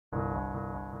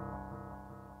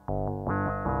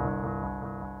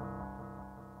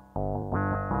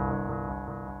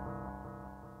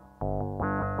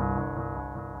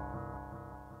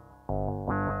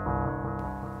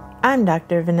I'm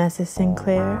Dr. Vanessa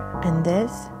Sinclair, and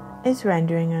this is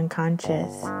Rendering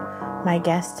Unconscious. My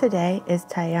guest today is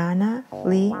Tayannah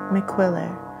Lee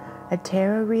McQuillar, a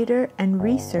tarot reader and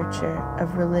researcher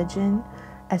of religion,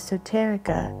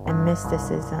 esoterica, and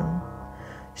mysticism.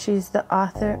 She's the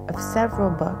author of several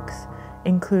books,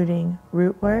 including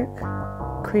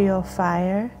Rootwork, Creole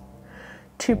Fire,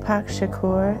 Tupac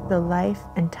Shakur, The Life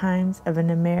and Times of an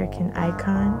American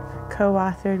Icon,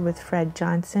 co-authored with Fred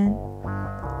Johnson,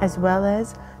 as well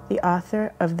as the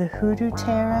author of the Hoodoo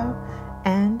Tarot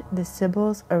and the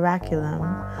Sibyl's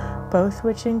Oraculum, both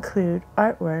which include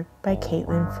artwork by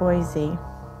Caitlin Foisey.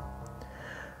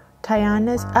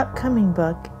 Tayannah's upcoming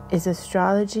book is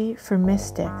Astrology for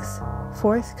Mystics,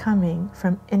 forthcoming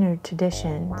from Inner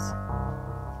Traditions.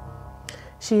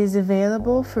 She is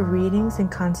available for readings and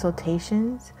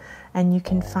consultations, and you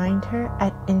can find her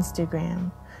at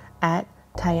Instagram at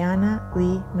Tayannah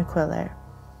Lee McQuillar.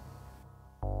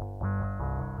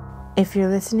 If you're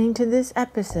listening to this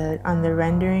episode on the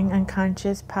Rendering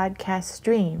Unconscious podcast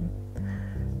stream,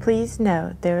 please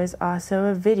know there is also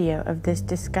a video of this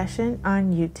discussion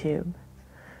on YouTube.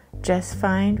 Just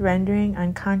find Rendering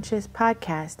Unconscious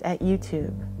podcast at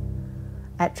YouTube,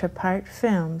 at Trapart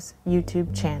Films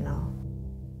YouTube channel.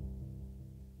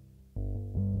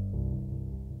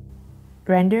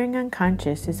 Rendering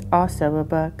Unconscious is also a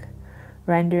book.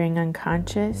 Rendering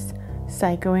Unconscious,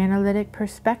 Psychoanalytic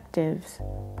Perspectives,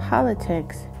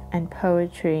 Politics, and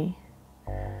Poetry.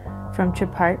 From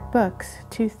Trapart Books,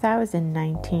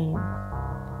 2019.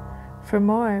 For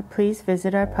more, please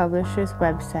visit our publisher's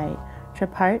website,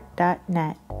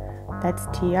 trapart.net. That's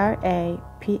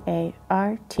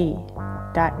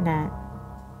TRAPART.net.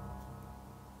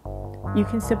 You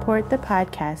can support the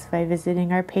podcast by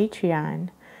visiting our Patreon,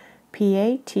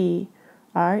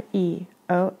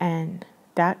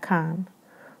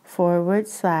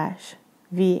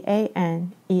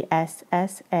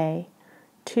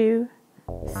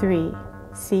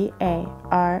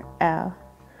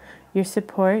 Your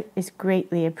support is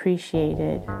greatly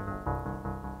appreciated.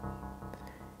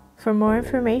 For more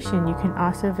information, you can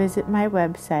also visit my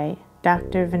website,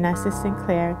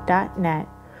 drvanessasinclair.net,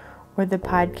 or the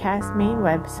podcast main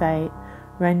website,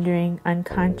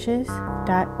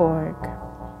 renderingunconscious.org.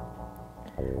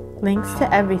 Links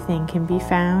to everything can be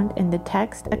found in the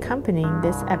text accompanying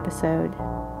this episode.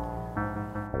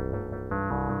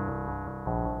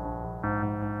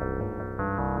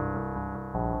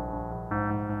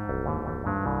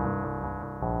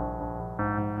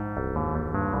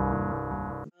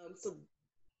 So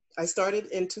I started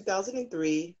in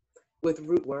 2003 with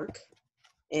Rootwork,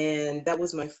 and that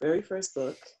was my very first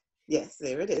book. Yes,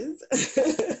 there it is.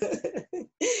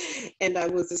 And I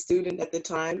was a student at the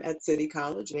time at City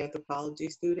College, an anthropology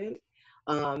student.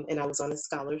 And I was on a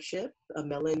scholarship, a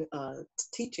Mellon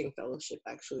teaching fellowship,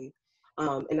 actually.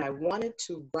 And I wanted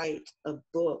to write a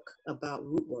book about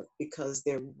Rootwork because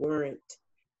there weren't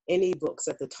any books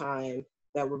at the time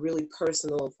that were really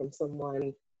personal from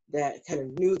someone that kind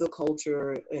of knew the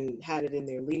culture and had it in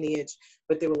their lineage.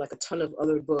 But there were like a ton of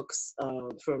other books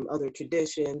from other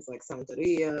traditions like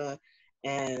Santeria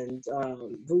and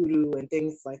voodoo and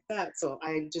things like that. So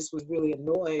I just was really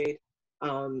annoyed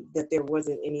that there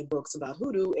wasn't any books about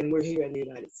hoodoo, and we're here in the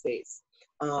United States.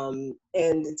 And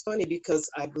it's funny because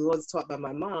I was taught by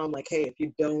my mom, like, hey, if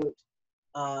you don't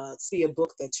see a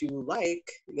book that you like,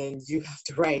 then you have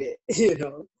to write it, you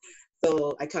know?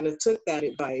 So I kind of took that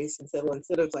advice and said, well,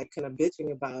 instead of like kind of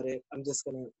bitching about it, I'm just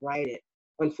gonna write it.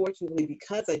 Unfortunately,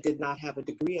 because I did not have a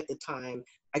degree at the time,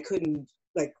 I couldn't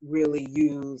like really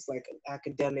use like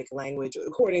academic language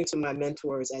according to my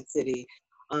mentors at City.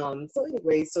 So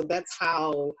anyway, so that's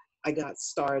how I got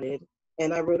started.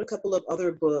 And I wrote a couple of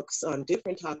other books on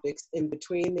different topics in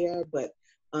between there, but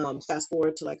fast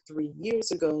forward to like 3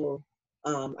 years ago,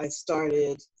 I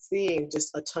started seeing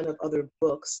just a ton of other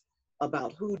books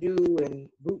about hoodoo and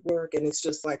rootwork, and it's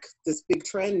just like this big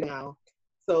trend now.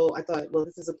 So I thought, well,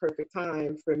 this is a perfect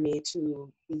time for me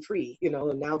to be free, you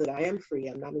know, and now that I am free,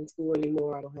 I'm not in school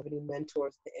anymore, I don't have any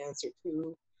mentors to answer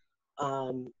to,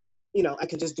 you know, I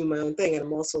can just do my own thing. And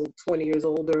I'm also 20 years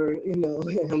older, you know,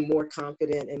 and I'm more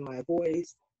confident in my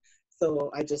voice.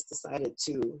 So I just decided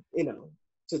to, you know,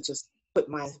 to just put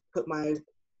my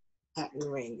hat in the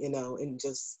ring, you know, and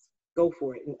just go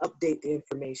for it and update the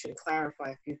information, clarify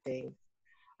a few things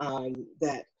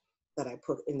that I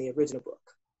put in the original book.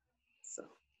 So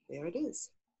there it is.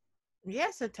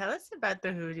 Yeah, so tell us about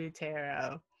the Hoodoo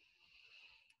Tarot.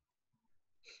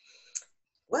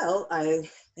 Well, I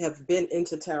have been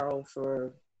into tarot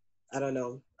for, I don't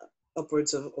know,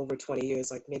 upwards of over 20 years,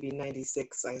 like maybe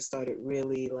 96, I started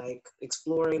really like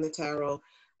exploring the tarot.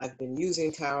 I've been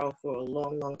using tarot for a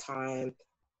long, long time.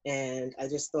 And I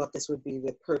just thought this would be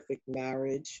the perfect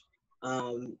marriage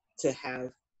to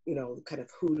have, kind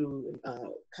of hoodoo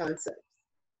concepts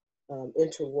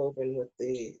interwoven with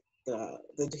the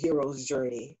hero's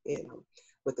journey,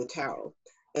 with the tarot.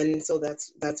 And so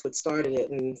that's what started it.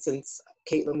 And since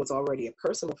Caitlin was already a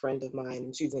personal friend of mine,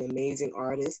 and she's an amazing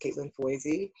artist, Caitlin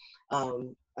Foisey,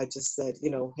 I just said,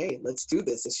 hey, let's do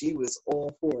this. And she was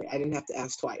all for it. I didn't have to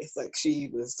ask twice. Like, she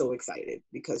was so excited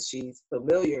because she's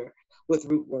familiar with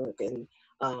Rootwork. And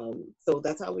so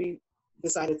that's how we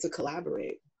decided to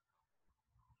collaborate.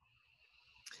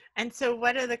 And so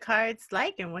what are the cards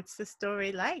like, and what's the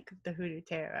story like of the Hoodoo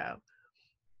Tarot?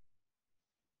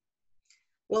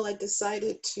 Well, I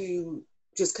decided to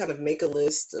just kind of make a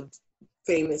list of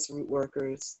famous root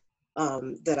workers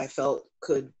that I felt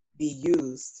could be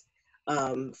used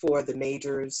for the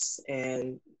majors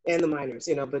and the minors,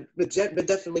 but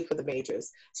definitely for the majors.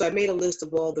 So I made a list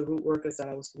of all the root workers that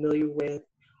I was familiar with.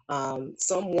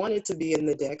 Some wanted to be in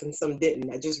the deck and some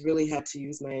didn't. I just really had to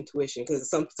use my intuition, because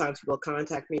sometimes people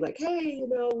contact me like, hey,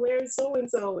 where's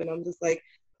so-and-so? And I'm just like,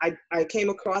 I came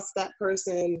across that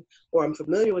person, or I'm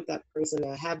familiar with that person,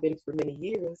 and I have been for many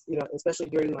years, especially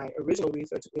during my original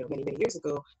research, many, many years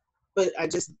ago. But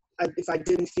if I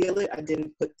didn't feel it, I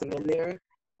didn't put them in there.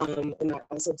 And I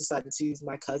also decided to use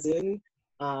my cousin,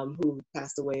 who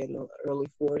passed away in the early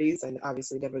 40s, and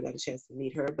obviously never got a chance to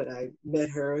meet her, but I met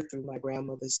her through my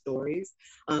grandmother's stories.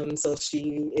 So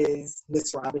she is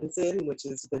Miss Robinson, which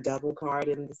is the devil card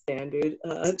in the standard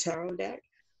tarot deck.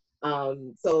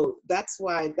 So that's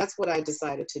what I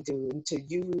decided to do, to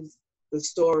use the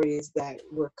stories that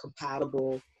were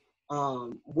compatible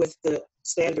with the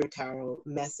standard tarot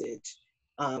message.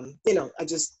 I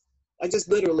just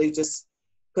literally just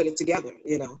put it together,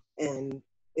 and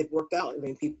it worked out. I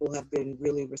mean, people have been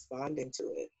really responding to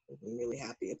it. I'm really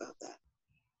happy about that.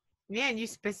 Yeah, and you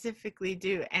specifically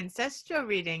do ancestral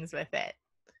readings with it.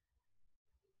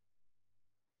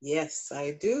 Yes,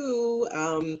 I do.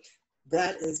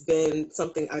 That has been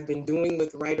something I've been doing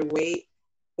with Rider-Waite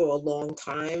for a long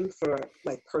time, for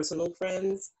like personal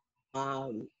friends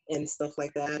and stuff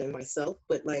like that, and myself.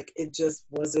 But like, it just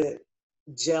wasn't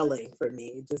gelling for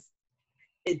me.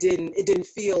 It didn't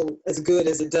feel as good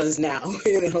as it does now,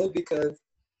 because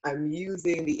I'm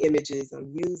using the images,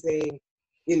 I'm using,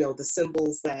 the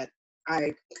symbols that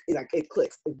I like. It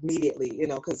clicks immediately,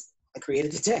 because I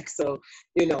created the text. So,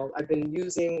 I've been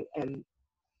using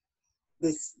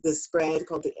this spread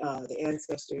called the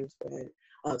Ancestry spread.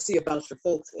 See about your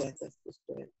folks' ancestry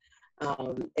spread,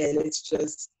 and it's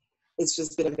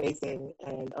just been amazing,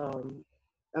 and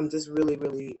I'm just really,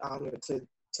 really honored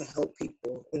to help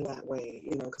people in that way,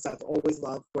 because I've always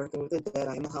loved working with the dead.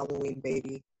 I'm a Halloween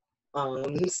baby.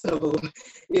 So,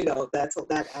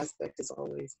 that aspect has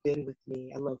always been with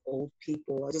me. I love old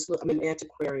people. I'm an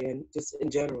antiquarian just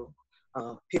in general,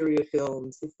 period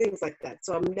films and things like that.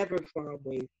 So I'm never far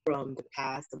away from the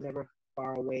past. I'm never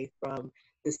far away from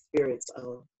the spirits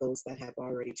of those that have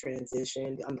already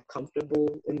transitioned. I'm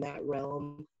comfortable in that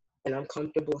realm, and I'm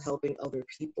comfortable helping other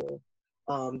people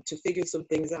to figure some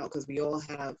things out, because we all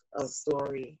have a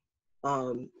story,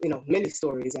 many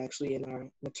stories actually, in our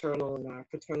maternal and our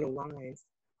paternal lines,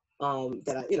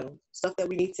 stuff that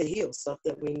we need to heal, stuff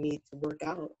that we need to work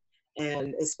out.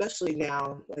 And especially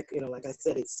now, like I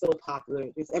said, it's so popular.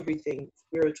 It's everything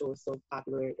spiritual is so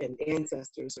popular, and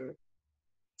ancestors are,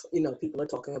 people are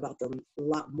talking about them a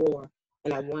lot more.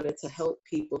 And I wanted to help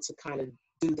people to kind of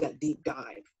do that deep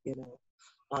dive,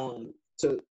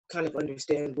 to kind of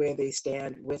understand where they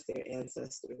stand with their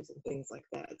ancestors and things like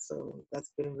that. So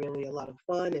that's been really a lot of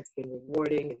fun. It's been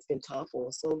rewarding. It's been tough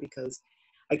also, because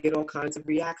I get all kinds of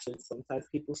reactions. Sometimes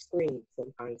people scream,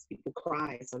 sometimes people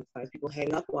cry, sometimes people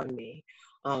hang up on me.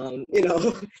 I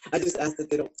just ask that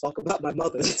they don't talk about my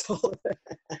mother. That's all I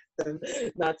ask them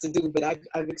not to do. But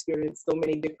I've experienced so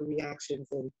many different reactions,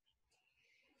 and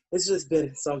it's just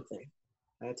been something,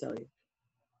 I tell you.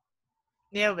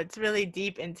 Yeah, it's really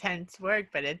deep, intense work,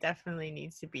 but it definitely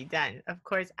needs to be done. Of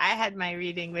course, I had my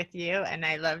reading with you and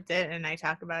I loved it, and I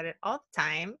talk about it all the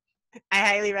time. I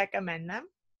highly recommend them.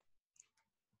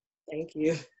 Thank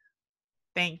you.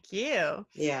 Thank you.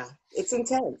 Yeah, it's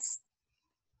intense.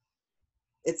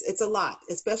 It's a lot,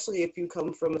 especially if you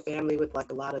come from a family with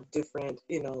like a lot of different,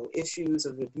 issues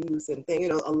of abuse and things,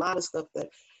 a lot of stuff that,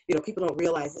 people don't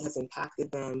realize it has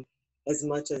impacted them as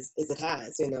much as it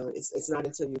has. It's not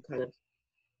until you kind of,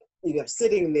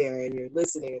 sitting there and you're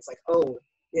listening, it's like, oh,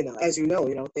 as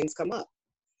things come up.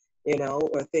 you know,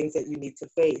 or things that you need to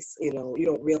face. You know, you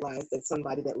don't realize that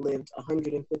somebody that lived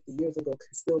 150 years ago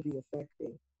can still be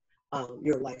affecting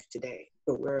your life today.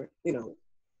 But we're, you know,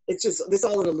 it's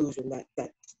all an illusion,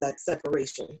 that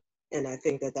separation. And I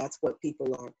think that that's what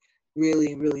people are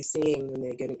really, really seeing when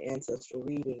they get an ancestral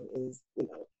reading is, you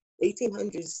know,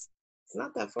 1800s, it's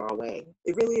not that far away.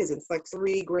 It really isn't. It's like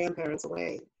 3 grandparents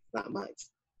away. Not much,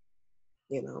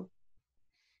 you know?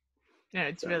 No,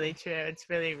 it's So, really true. It's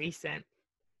really recent.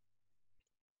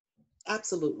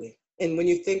 absolutely. And when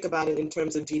you think about it in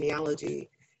terms of genealogy,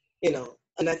 you know,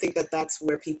 and I think that that's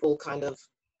where people kind of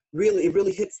really, it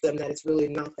really hits them that it's really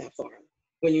not that far.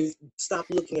 When you stop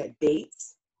looking at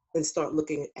dates and start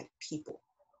looking at people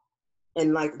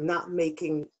and like not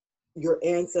making your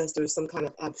ancestors some kind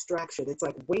of abstraction. It's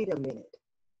like, wait a minute,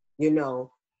 you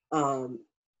know, um,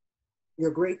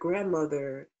 your great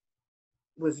grandmother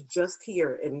was just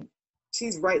here and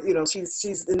she's right, you know,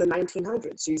 she's in the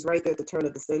 1900s. She's right there at the turn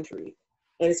of the century.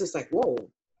 And it's just like, whoa,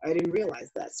 I didn't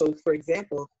realize that. So for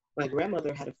example, my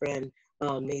grandmother had a friend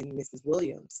named Mrs.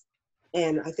 Williams.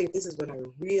 And I think this is when I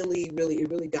it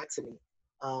really got to me.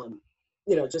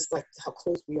 You know, just like how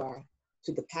close we are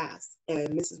to the past. And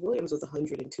Mrs. Williams was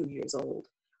 102 years old.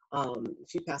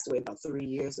 She passed away about 3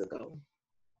 years ago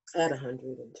at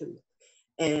 102.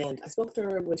 And I spoke to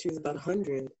her when she was about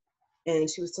 100, and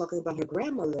she was talking about her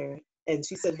grandmother. And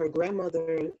she said her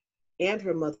grandmother and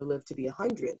her mother lived to be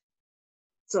 100.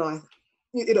 So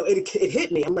you know, it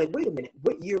hit me. I'm like, wait a minute,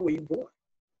 what year were you born?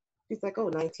 She's like, oh,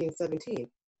 1917.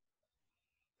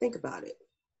 Think about it.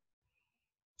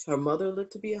 Her mother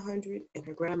lived to be 100 and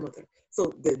her grandmother.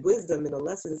 So the wisdom and the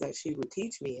lessons that she would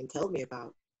teach me and tell me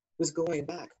about was going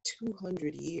back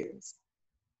 200 years,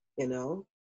 you know?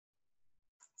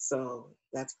 So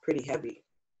that's pretty heavy,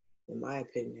 in my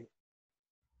opinion.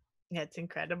 Yeah, it's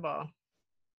incredible.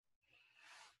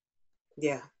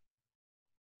 Yeah,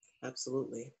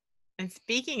 absolutely. And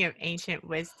speaking of ancient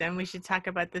wisdom, we should talk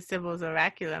about the Sibyl's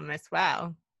Oraculum as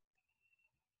well.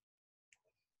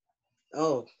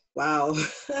 Oh, wow.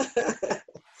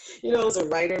 You know, as a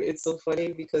writer, it's so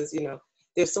funny because, you know,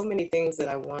 there's so many things that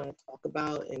I want to talk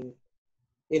about and,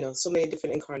 you know, so many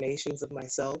different incarnations of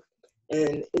myself.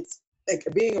 And it's like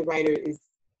being a writer is,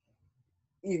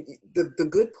 the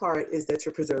good part is that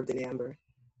you're preserved in amber,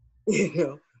 you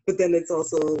know, but then it's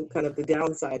also kind of the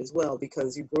downside as well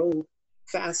because you grow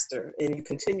faster and you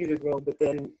continue to grow, but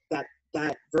then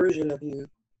that version of you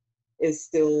is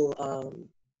still,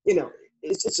 you know,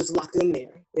 it's just locked in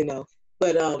there, you know.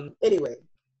 But anyway,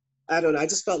 I don't know. I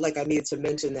just felt like I needed to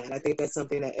mention that. I think that's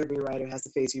something that every writer has to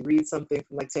face. You read something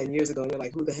from like 10 years ago and you're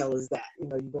like, who the hell is that? You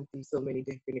know, you went through so many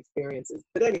different experiences.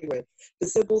 But anyway, the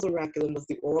Sibyl's Oraculum was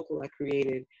the oracle I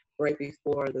created right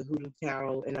before the Hoodoo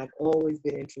Tarot. And I've always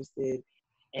been interested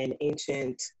in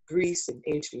ancient Greece and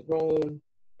ancient Rome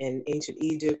and ancient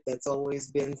Egypt. That's always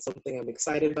been something I'm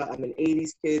excited about. I'm an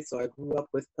 80s kid, so I grew up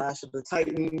with Clash of the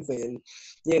Titans and,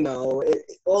 you know,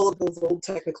 all of those old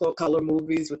Technicolor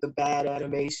movies with the bad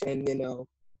animation, you know.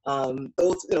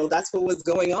 Those, you know, that's what was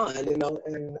going on, you know,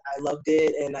 and I loved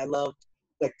it. And I loved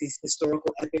like these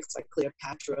historical epics like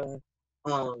Cleopatra.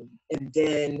 And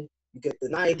then you get the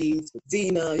 90s with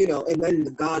Xena, you know, and then the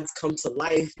gods come to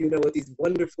life, you know, with these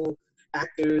wonderful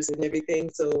actors and everything.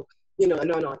 So, you know,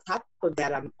 and on top of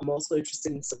that, I'm also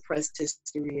interested in suppressed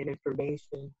history and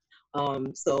information.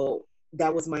 So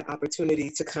that was my opportunity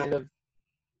to kind of,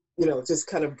 you know, just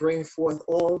kind of bring forth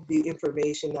all the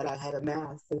information that I had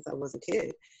amassed since I was a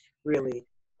kid, really,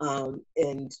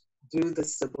 and do the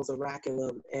Sibyl's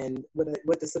Oraculum. And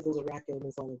what the Sibyl's Oraculum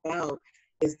is all about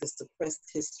is the suppressed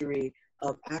history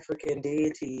of African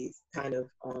deities kind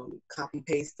of copy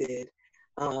pasted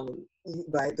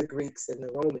by the Greeks and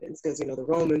the Romans, because, you know, the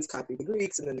Romans copied the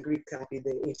Greeks and then the Greeks copied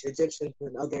the ancient Egyptians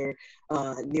and other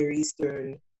Near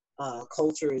Eastern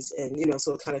cultures. And, you know,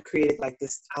 so it kind of created like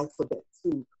this alphabet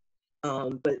soup.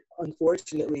 But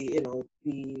unfortunately, you know,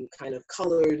 the kind of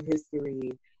colored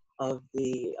history of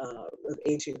of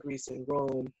ancient Greece and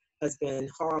Rome has been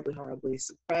horribly, horribly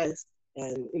suppressed.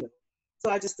 And, you know,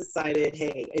 so I just decided,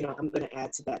 hey, you know, I'm going to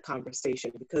add to that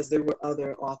conversation because there were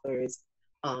other authors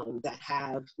that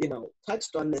have, you know,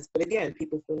 touched on this. But again,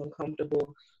 people feel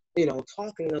uncomfortable, you know,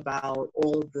 talking about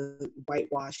all the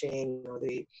whitewashing or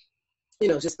the, you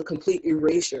know, just the complete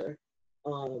erasure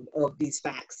of these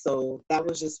facts. So that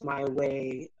was just my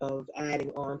way of adding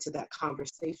on to that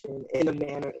conversation in a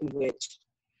manner in which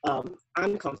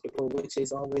I'm comfortable, which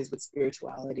is always with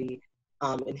spirituality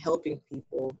and helping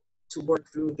people to work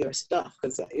through their stuff.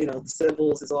 Because, you know, the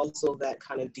Symbols is also that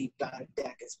kind of deep dive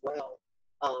deck as well.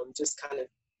 Just kind of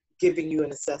giving you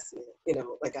an assessment, you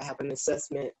know, like I have an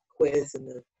assessment quiz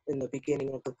in the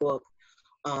beginning of the book,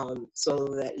 so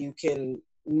that you can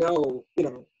know,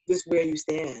 just where you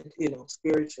stand,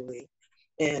 spiritually.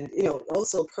 And,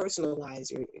 also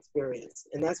personalize your experience.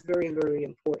 And that's very, very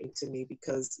important to me,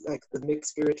 because like the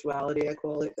mixed spirituality, I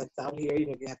call it, that's out here,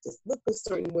 you have to look a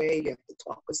certain way, you have to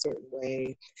talk a certain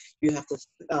way, you have to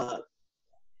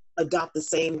adopt the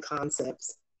same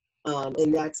concepts.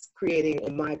 And that's creating,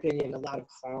 in my opinion, a lot of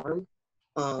harm.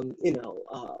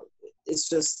 It's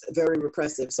just very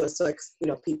repressive. So it's like,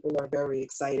 people are very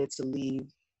excited to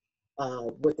leave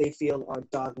what they feel are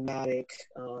dogmatic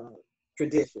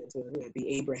traditions, whether it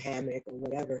be Abrahamic or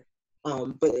whatever.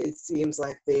 But it seems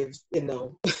like they've,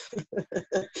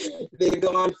 they've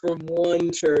gone from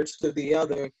one church to the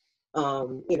other,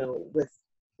 with,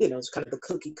 it's kind of the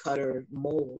cookie cutter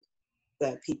mold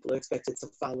that people are expected to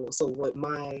follow. So what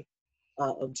my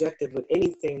objective with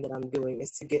anything that I'm doing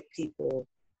is to get people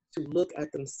to look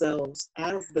at themselves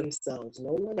as themselves,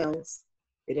 no one else.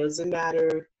 It doesn't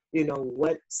matter,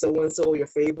 what so-and-so, your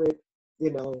favorite,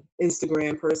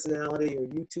 Instagram personality or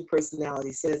YouTube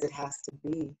personality says it has to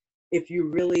be. If you're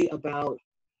really about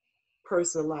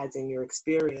personalizing your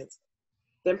experience,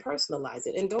 then personalize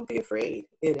it, and don't be afraid,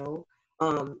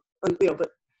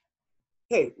 but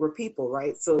hey, we're people,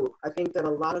 right? So I think that a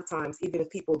lot of times, even if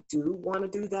people do want to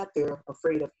do that, they're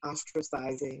afraid of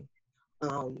ostracizing,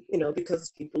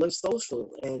 because people are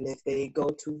social. And if they go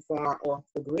too far off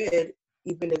the grid,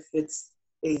 even if it's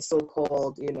a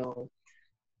so-called,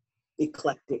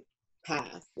 eclectic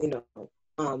path,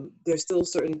 there's still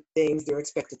certain things they're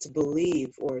expected to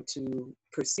believe or to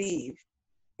perceive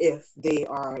if they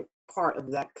are part of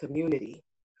that community.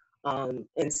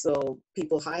 And so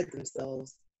people hide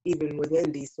themselves even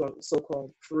within these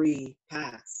so-called free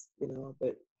paths,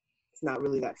 but it's not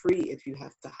really that free if you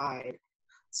have to hide.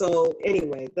 So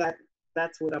anyway,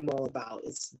 that's what I'm all about,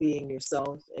 is being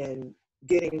yourself and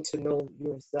getting to know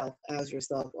yourself as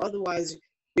yourself. Otherwise,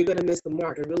 you're going to miss the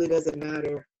mark. It really doesn't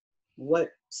matter what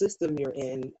system you're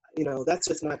in. That's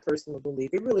just my personal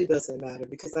belief. It really doesn't matter,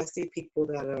 because I see people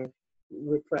that are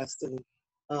repressed and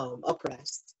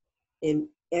oppressed in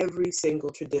every single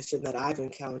tradition that I've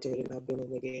encountered, and I've been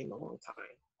in the game a long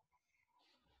time.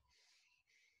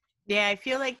 Yeah, I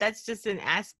feel like that's just an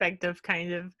aspect of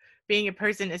kind of being a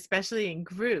person, especially in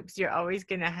groups. You're always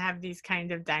going to have these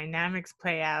kind of dynamics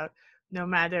play out, no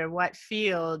matter what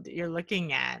field you're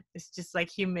looking at. It's just like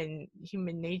human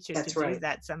nature That's to do right.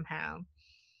 that somehow.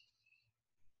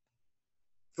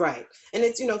 Right. And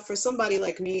it's, for somebody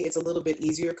like me, it's a little bit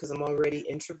easier because I'm already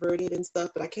introverted and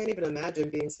stuff, but I can't even imagine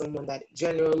being someone that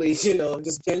generally,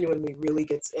 just genuinely really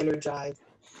gets energized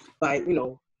by,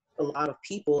 a lot of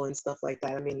people and stuff like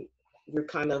that. I mean, you're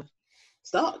kind of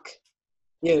stuck,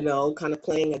 kind of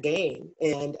playing a game.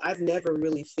 And I've never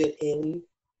really fit in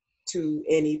to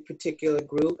any particular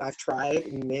group. I've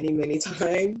tried many, many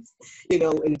times,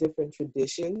 in different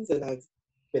traditions, and I've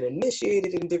been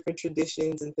initiated in different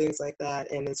traditions and things like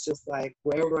that. And it's just like,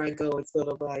 wherever I go, it's sort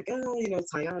of like, oh,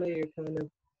 Tayannah, you're kind of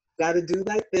got to do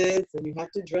like this, and you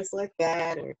have to dress like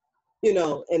that, or,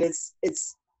 and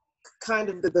it's kind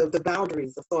of the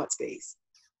boundaries of thought space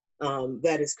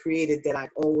that is created, that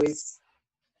I've always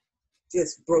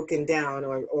just broken down,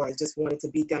 or I just wanted to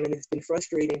beat down, and it's been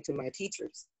frustrating to my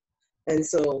teachers. And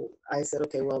so I said,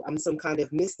 okay, well, I'm some kind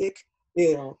of mystic,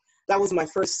 that was my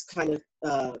first kind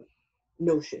of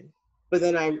notion. But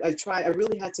then I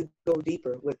really had to go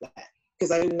deeper with that,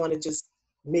 because I didn't want to just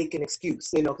make an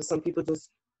excuse, because some people just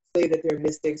say that they're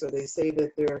mystics, or they say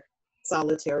that they're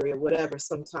solitary or whatever,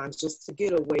 sometimes just to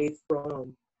get away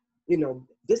from,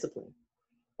 discipline.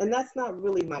 And that's not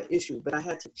really my issue, but I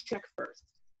had to check first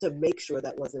to make sure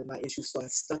that wasn't my issue. So I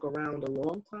stuck around a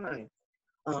long time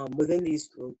within these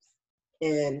groups,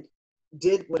 and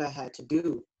did what I had to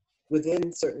do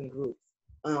within certain groups,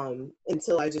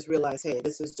 until I just realized, hey,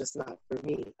 this is just not for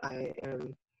me. I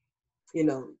am,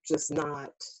 just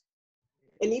not.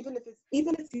 And even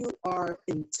if you are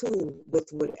in tune with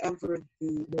whatever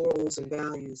the morals and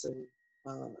values and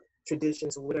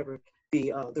traditions, or whatever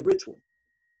the ritual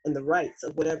and the rites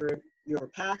of whatever your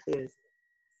path is,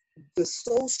 the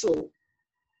social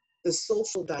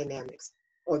dynamics,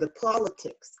 or the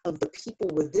politics of the people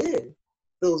within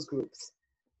those groups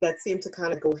that seem to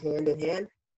kind of go hand in hand,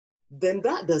 then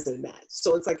that doesn't match.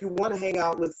 So it's like, you want to hang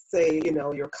out with, say,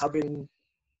 your coven,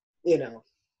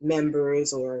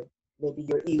 members, or maybe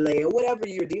your Elay, or whatever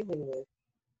you're dealing with.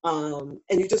 And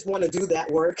you just want to do that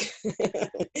work.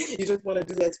 You just want to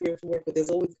do that spiritual work, but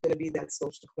there's always going to be that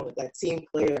social component, that team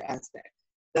player aspect,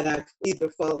 that I've either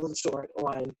fallen short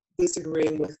on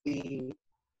disagreeing with the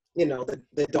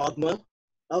dogma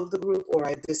of the group, or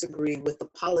I disagree with the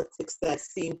politics that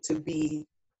seem to be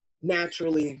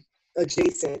naturally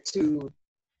adjacent to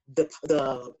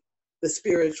the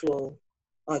spiritual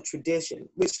tradition,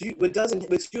 which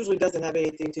usually doesn't have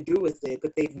anything to do with it,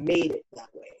 but they've made it that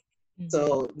way. Mm-hmm.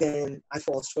 So then I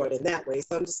fall short in that way.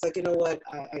 So I'm just like, you know what,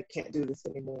 I can't do this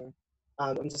anymore.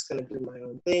 I'm just going to do my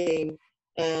own thing.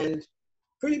 And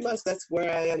pretty much that's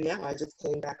where I am now. I just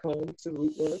came back home to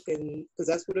Rootwork, and because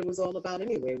that's what it was all about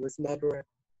anyway. It was never,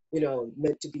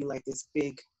 meant to be like this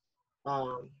big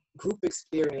group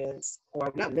experience,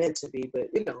 or not meant to be, but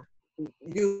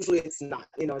usually it's not.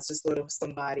 It's just sort of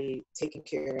somebody taking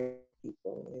care of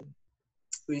people,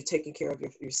 and you're taking care of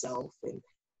yourself, and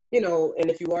and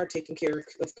if you are taking care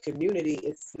of community,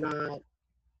 it's not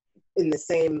in the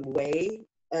same way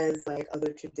as like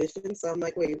other traditions. So I'm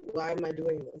like, wait, why am I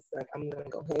doing this? Like, I'm gonna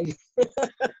go home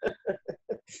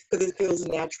because it feels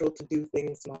natural to do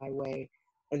things my way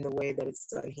and the way that it's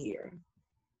done here.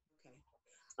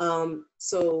 Okay.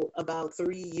 So about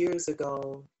 3 years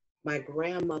ago, my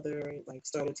grandmother like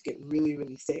started to get really,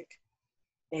 really sick.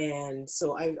 And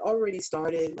so I already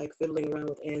started like fiddling around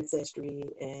with Ancestry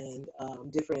and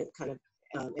different kind of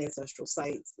ancestral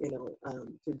sites,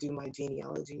 to do my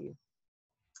genealogy.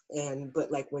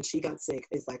 But like when she got sick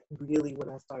is like really when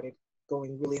I started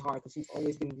going really hard, because she's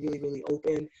always been really, really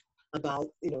open about,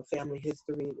 family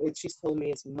history. She's told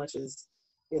me as much as,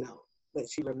 that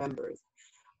she remembers.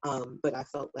 But I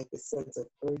felt like this sense of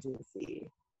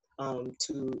urgency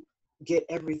to get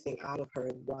everything out of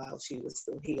her while she was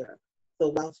still here. So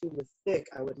while she was sick,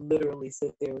 I would literally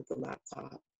sit there with the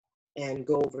laptop and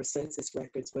go over census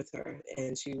records with her.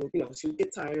 And she would, she would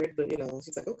get tired, but,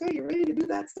 she's like, okay, you're ready to do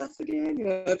that stuff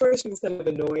again? At first she was kind of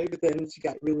annoyed, but then she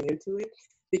got really into it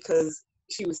because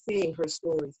she was seeing her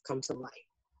stories come to light.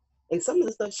 And some of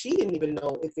the stuff she didn't even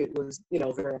know if it was,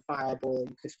 verifiable and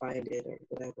you could find it or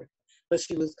whatever. But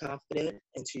she was confident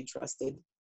and she trusted,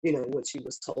 what she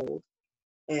was told.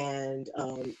 And,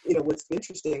 what's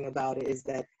interesting about it is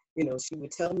that, she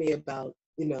would tell me about,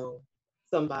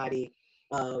 somebody,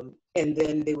 and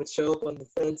then they would show up on the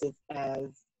census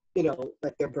as,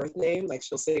 like their birth name, like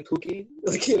she'll say Pookie,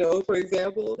 like, for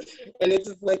example. And it's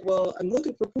just like, well, I'm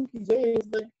looking for Pookie James,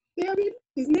 like, damn it,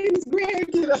 his name is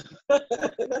Greg,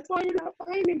 that's why you're not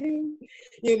finding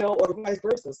him, or vice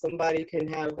versa. Somebody can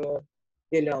have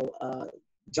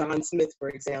John Smith, for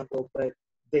example, but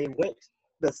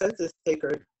the census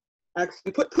taker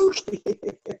actually put Pookie.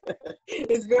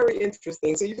 It's very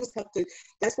interesting. So you just have to,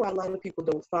 that's why a lot of people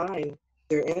don't find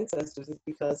their ancestors, is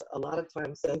because a lot of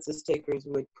times census takers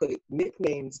would put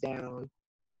nicknames down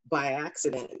by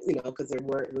accident, because they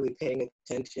weren't really paying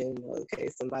attention. Okay,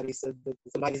 somebody said that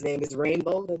somebody's name is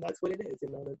Rainbow, then that's what it is,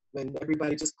 when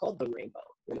everybody just called them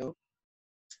Rainbow,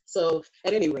 So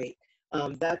at any rate,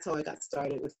 that's how I got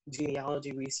started with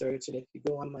genealogy research. And if you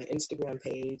go on my Instagram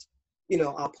page,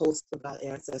 I'll post about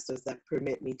ancestors that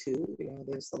permit me to.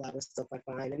 There's a lot of stuff I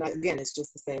find. And again, it's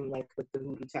just the same like with the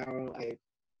Hoodoo Tarot. I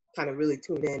kind of really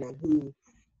tune in on who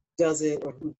doesn't,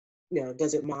 or who,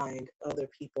 doesn't mind other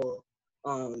people,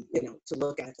 to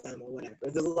look at them or whatever.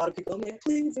 There's a lot of people, I'm like,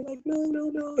 please. They're like, no.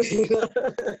 So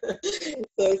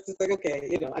it's just like,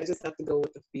 okay, I just have to go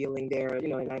with the feeling there,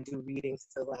 and I do readings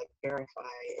to like verify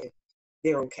if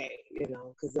they're okay,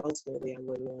 because ultimately I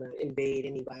wouldn't want to invade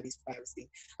anybody's privacy.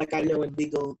 Like I know in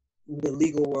the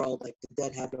legal world, like the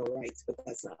dead have no rights, but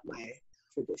that's not my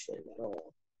tradition at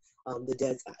all.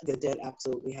 The dead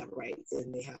absolutely have rights,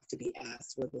 and they have to be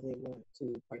asked whether they want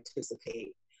to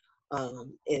participate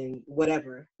in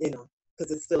whatever,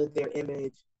 because it's still their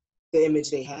image, the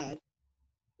image they had,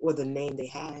 or the name they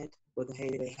had, or the hair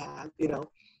they have,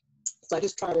 So I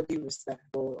just try to be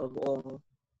respectful of all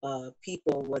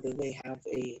people, whether they have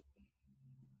a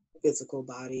physical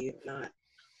body or not.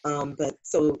 But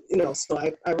so, so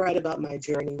I write about my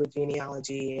journey with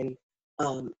genealogy, and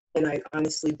I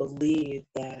honestly believe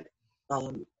that,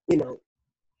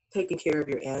 taking care of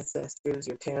your ancestors,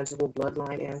 your tangible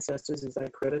bloodline ancestors, is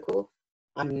like critical.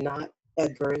 I'm not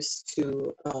adverse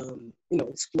to,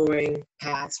 exploring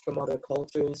past from other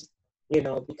cultures,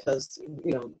 because,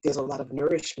 there's a lot of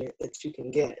nourishment that you can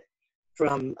get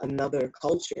from another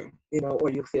culture, or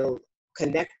you feel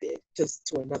connected just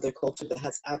to another culture that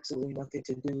has absolutely nothing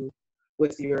to do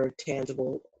with your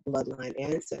tangible bloodline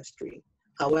ancestry.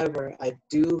 However, I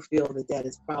do feel that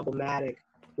is problematic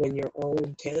when your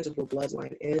own tangible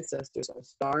bloodline ancestors are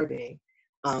starving,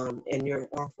 and your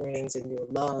offerings and your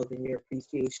love and your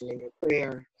appreciation and your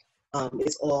prayer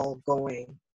is all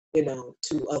going,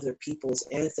 to other people's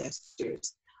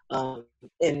ancestors,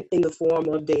 and in the form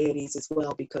of deities as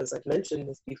well, because I've mentioned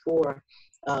this before,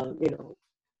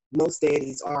 most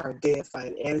deities are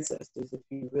deified ancestors if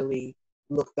you really,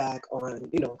 look back on,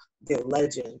 you know, their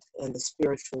legend and the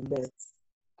spiritual myths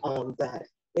that,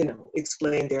 you know,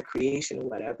 explain their creation or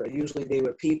whatever. Usually they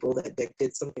were people that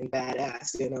did something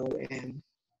badass, you know, and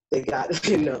they got,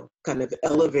 you know, kind of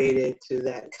elevated to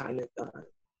that kind of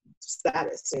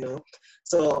status, you know.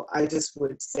 So I just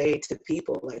would say to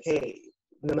people like, hey,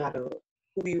 no matter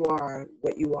who you are,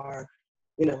 what you are,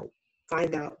 you know,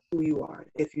 find out who you are.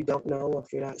 If you don't know,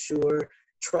 if you're not sure,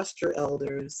 trust your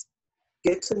elders,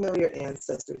 get to know your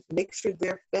ancestors, make sure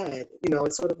they're fed. You know,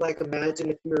 it's sort of like, imagine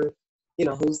if you're, you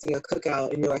know, hosting a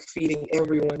cookout and you're like feeding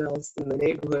everyone else in the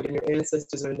neighborhood and your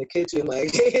ancestors are in the kitchen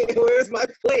like, hey, where's my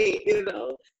plate, you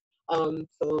know?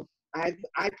 So I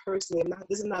personally am not,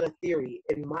 this is not a theory.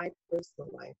 In my personal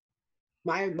life,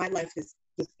 my life has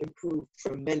just improved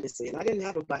tremendously. And I didn't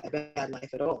have a bad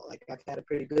life at all. Like, I've had a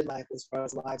pretty good life as far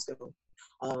as lives go.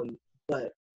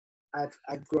 But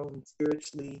I've grown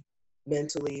spiritually,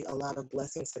 mentally. A lot of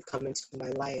blessings have come into my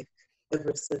life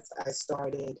ever since I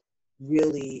started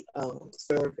really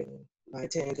serving my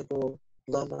tangible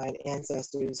bloodline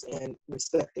ancestors and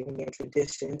respecting their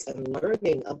traditions and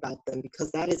learning about them,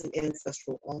 because that is an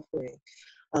ancestral offering.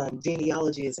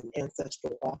 Genealogy is an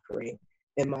ancestral offering,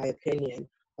 in my opinion.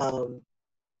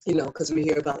 You know, because we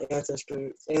hear about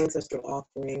ancestral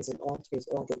offerings and altars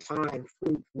all the time,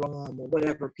 fruit, rum, or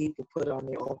whatever people put on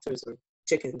their altars, or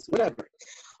chickens, whatever.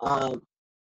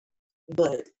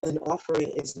 But an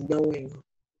offering is knowing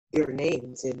their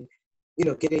names and, you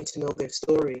know, getting to know their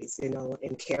stories, you know,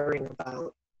 and caring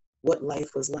about what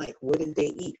life was like. What did they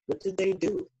eat? What did they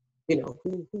do? You know,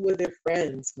 who were their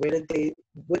friends?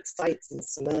 What sights and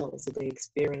smells did they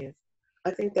experience? I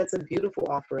think that's a beautiful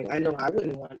offering. I know I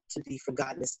wouldn't want to be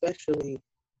forgotten, especially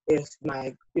if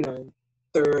my, you know,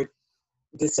 third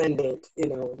descendant, you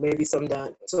know, maybe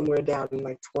somewhere down in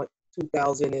like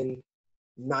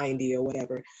 2090 or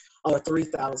whatever, or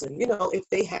 3000, you know, if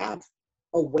they have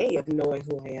a way of knowing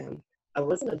who I am, I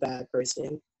wasn't a bad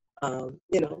person.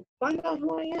 You know, find out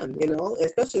who I am, you know,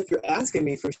 especially if you're asking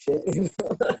me for shit, you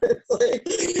know. It's like,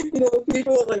 you know,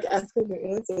 people are like asking their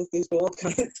ancestors for all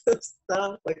kinds of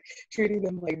stuff, like treating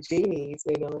them like genies,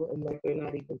 you know, and like they're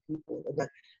not even people.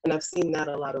 And I've seen that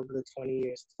a lot over the 20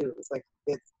 years too. It's like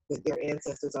their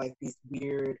ancestors are like these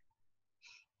weird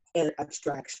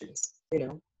abstractions, you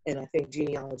know. And I think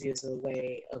genealogy is a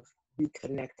way of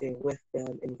reconnecting with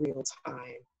them in real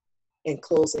time and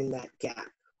closing that gap,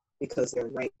 because they're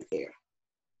right there.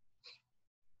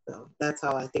 So that's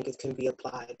how I think it can be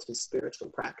applied to spiritual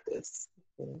practice.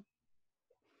 You know?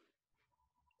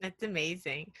 That's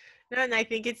amazing. No, and I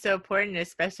think it's so important,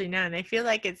 especially now. And I feel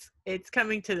like it's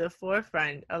coming to the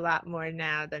forefront a lot more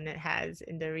now than it has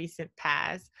in the recent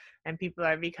past. And people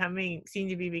are seem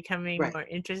to be becoming Right. more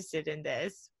interested in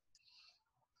this.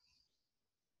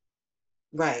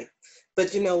 Right.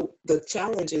 But, you know, the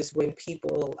challenge is when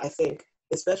people, I think,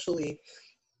 especially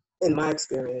in my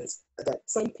experience, that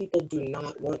some people do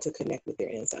not want to connect with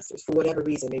their ancestors for whatever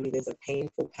reason. Maybe there's a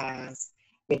painful past.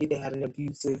 Maybe they had an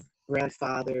abusive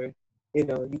grandfather. You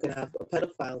know, you can have a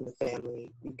pedophile in the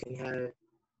family. You can have,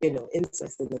 you know,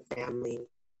 incest in the family.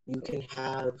 You can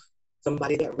have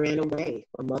somebody that ran away,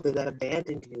 a mother that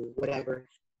abandoned you, whatever.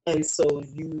 And so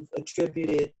you've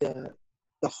attributed the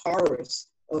horrors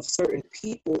of certain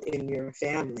people in your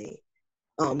family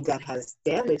that has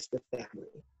damaged the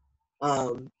family.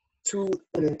 To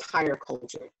an entire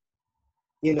culture,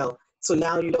 you know. So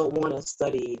now you don't want to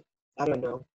study, I don't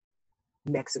know,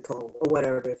 Mexico or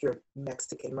whatever, if you're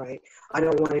Mexican, right? I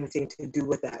don't want anything to do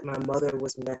with that. My mother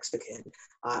was Mexican,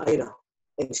 you know,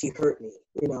 and she hurt me,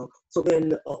 you know. So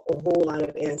then a whole lot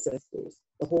of ancestors,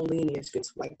 the whole lineage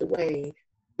gets wiped away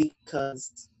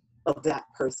because of that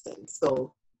person.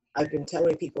 So I've been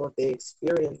telling people, if they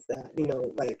experience that, you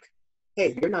know, like,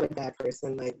 hey, you're not a bad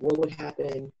person. Like, what would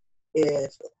happen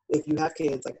if you have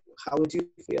kids? Like, how would you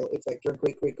feel if like your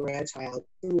great grandchild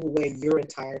threw away your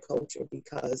entire culture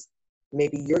because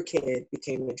maybe your kid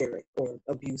became a jerk or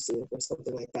abusive or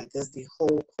something like that? Does the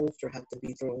whole culture have to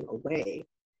be thrown away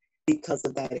because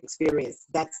of that experience?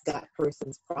 That's that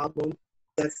person's problem.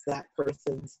 That's that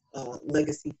person's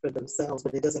legacy for themselves,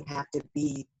 but it doesn't have to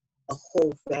be a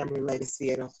whole family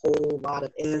legacy, and a whole lot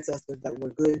of ancestors that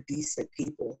were good, decent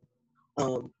people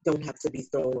don't have to be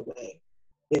thrown away,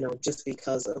 you know, just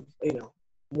because of, you know,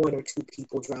 one or two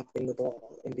people dropping the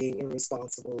ball and being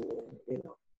irresponsible, or, you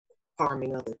know,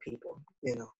 harming other people,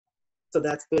 you know. So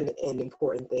that's been an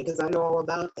important thing, because I know all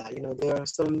about that. You know, there are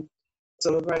some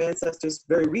of our ancestors,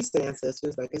 very recent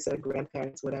ancestors, like I said,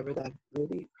 grandparents, whatever, that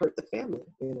really hurt the family,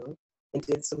 you know, and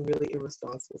did some really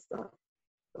irresponsible stuff.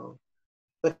 So,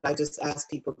 but I just ask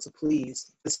people to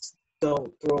please just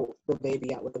don't throw the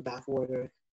baby out with the bathwater,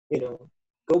 you know.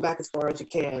 go back as far as you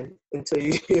can until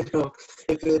you know,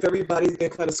 if everybody's been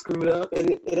kind of screwed up,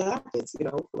 and it happens, you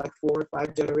know, for like 4 or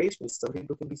 5 generations, some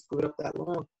people can be screwed up that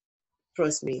long.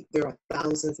 Trust me, there are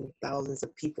thousands and thousands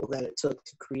of people that it took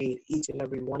to create each and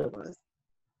every one of us.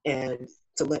 And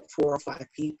to let 4 or 5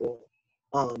 people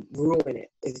ruin it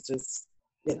is just,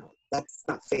 you know, that's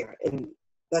not fair. And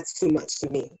that's too much to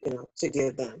me, you know, to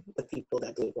give them, the people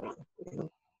that did wrong, you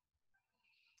know.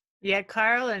 Yeah,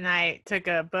 Carl and I took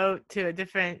a boat to a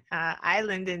different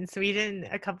island in Sweden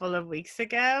a couple of weeks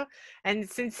ago. And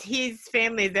since his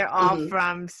family, they're all Mm-hmm.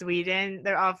 from Sweden.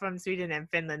 They're all from Sweden and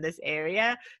Finland, this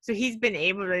area. So he's been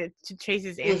able to trace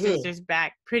his Mm-hmm. ancestors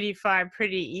back pretty far,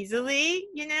 pretty easily,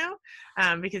 you know,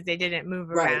 because they didn't move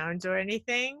Right. around or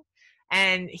anything.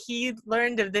 And he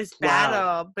learned of this Wow.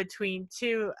 battle between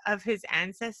 2 of his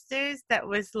ancestors that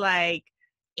was like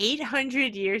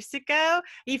 800 years ago.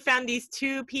 He found these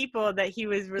 2 people that he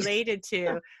was related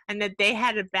to, and that they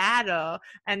had a battle,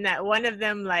 and that one of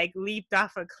them like leaped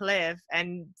off a cliff,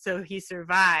 and so he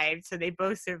survived. So they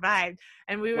both survived.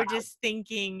 And we were Wow. just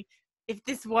thinking, if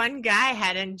this one guy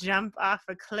hadn't jumped off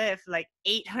a cliff like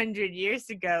 800 years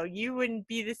ago, you wouldn't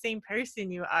be the same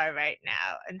person you are right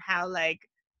now. And how like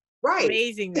Right.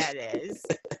 amazing that is.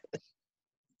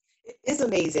 It's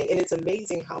amazing. And it's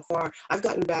amazing how far I've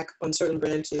gotten back on certain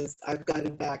branches. I've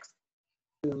gotten back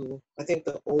to, I think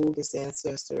the oldest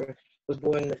ancestor was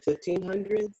born in the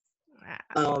 1500s.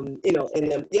 Wow. You know,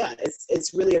 and then, yeah,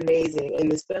 it's really amazing.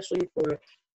 And especially for,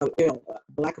 you know,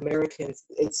 Black Americans,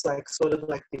 it's like sort of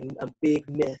like a big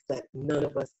myth that none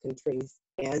of us can trace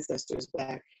ancestors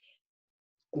back.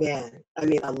 Man, I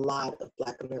mean, a lot of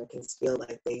Black Americans feel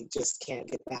like they just can't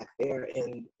get back there,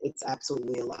 and it's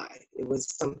absolutely a lie. It was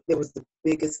the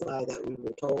biggest lie that we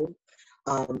were told,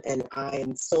 and I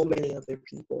and so many other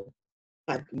people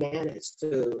have managed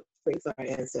to trace our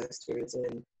ancestors,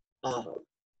 and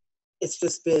it's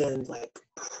just been like,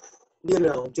 you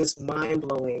know, just mind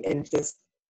blowing, and just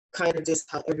kind of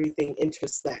just how everything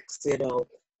intersects, you know,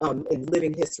 in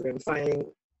living history. I'm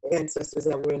finding ancestors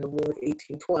that were in the War of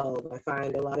 1812. I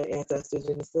find a lot of ancestors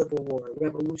in the Civil War,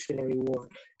 Revolutionary War,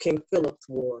 King Philip's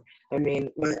War. I mean,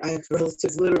 I have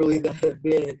relatives literally that have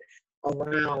been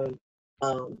around,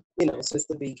 you know, since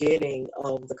the beginning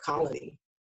of the colony.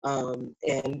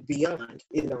 And beyond,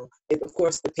 you know, of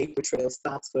course, the paper trail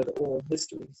stops, where the oral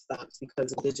history stops,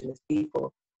 because Indigenous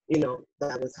people, you know,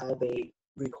 that was how they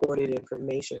recorded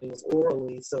information, was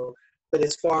orally. So, but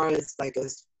as far as like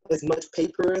as much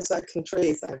paper as I can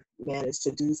trace, I've managed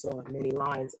to do so on many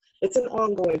lines. It's an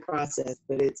ongoing process,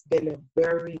 but it's been a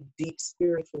very deep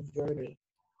spiritual journey.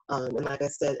 And like I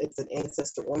said, it's an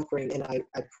ancestor offering, and I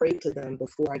pray to them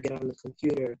before I get on the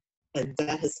computer, and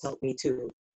that has helped me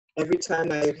too. Every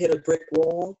time I hit a brick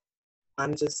wall,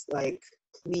 I'm just like,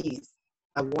 please,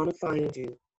 I want to find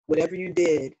you. Whatever you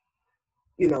did,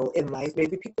 you know, in life,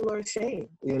 maybe people are ashamed,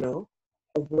 you know,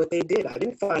 of what they did. I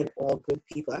didn't find all good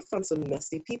people. I found some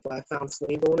messy people. I found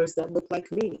slave owners that looked like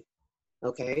me,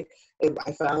 okay? And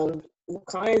I found all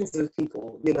kinds of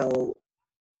people, you know,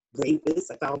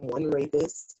 rapists. I found one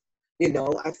rapist. You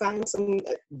know, I found some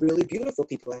really beautiful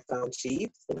people. I found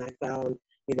chiefs, and I found,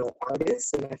 you know,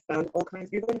 artists, and I found all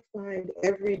kinds. You're going to find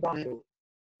everybody,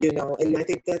 you know, and I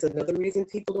think that's another reason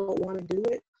people don't want to do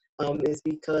it, is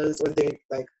because, or they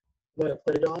like want to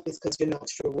put it off, is because you're not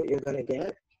sure what you're going to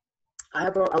get. I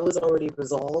was already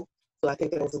resolved, so I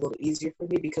think that was a little easier for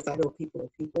me, because I know people are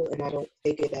people, and I don't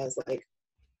take it as like,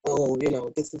 oh, you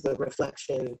know, this is a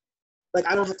reflection. Like,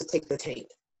 I don't have to take the taint.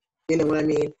 You know what I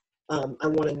mean? I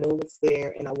want to know what's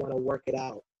there, and I want to work it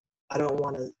out. I don't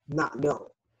want to not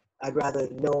know. I'd rather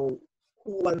know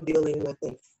who I'm dealing with,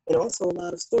 and also a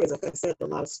lot of stories. Like I said, a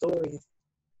lot of stories,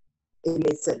 it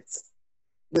made sense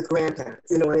with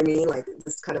grandparents. You know what I mean? Like,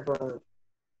 this kind of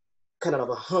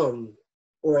a hum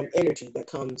or an energy that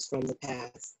comes from the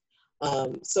past.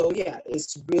 So yeah,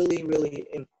 it's really, really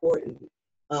important.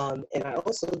 And I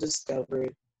also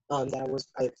discovered I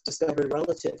discovered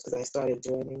relatives, because I started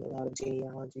joining a lot of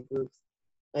genealogy groups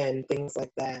and things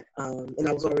like that. And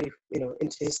I was already, you know,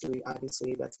 into history.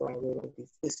 Obviously, that's why I wrote all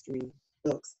these history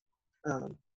books.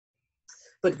 Um,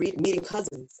 but meeting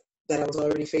cousins that I was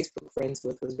already Facebook friends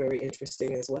with was very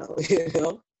interesting as well. You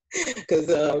know, because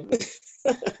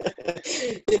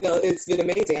you know, it's been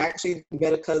amazing. I actually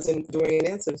met a cousin during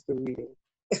an ancestor reading.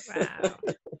 Wow.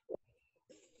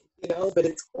 You know, but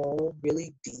it's all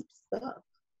really deep stuff,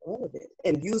 all of it,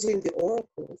 and using the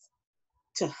oracles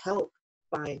to help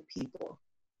find people,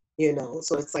 you know.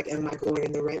 So it's like, am I going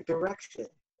in the right direction?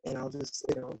 And I'll just,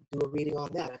 you know, do a reading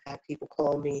on that. I've had people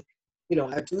call me, you know,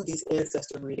 I do these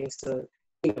ancestor readings to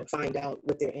find out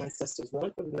what their ancestors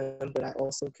want from them, but I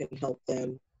also can help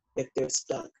them if they're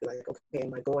stuck. Like, okay,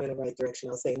 am I going in the right direction?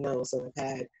 I'll say no. So I've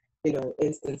had,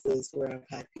 instances where I've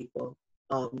had people,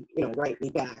 write me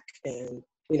back and,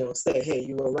 say, hey,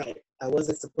 you were right. I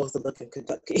wasn't supposed to look in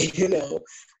Kentucky,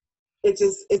 it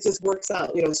just works out,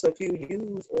 so if you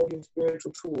use all your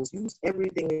spiritual tools, use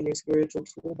everything in your spiritual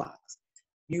toolbox,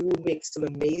 you will make some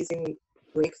amazing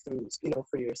breakthroughs,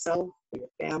 for yourself, for your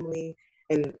family.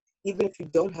 And even if you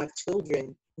don't have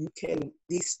children,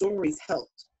 these stories help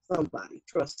somebody,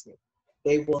 trust me.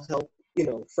 They will help,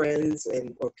 friends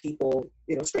or people,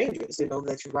 strangers,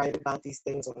 that you write about these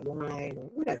things online or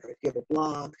whatever. If you have a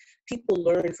blog, people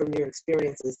learn from your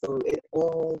experiences. So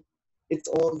it's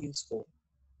all useful.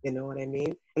 You know what I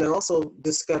mean? And I also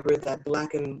discovered that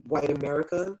Black and white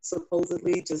America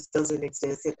supposedly just doesn't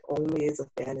exist. It only is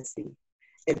a fantasy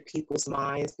in people's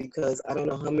minds, because I don't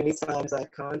know how many times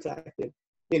I've contacted,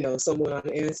 someone on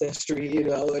Ancestry,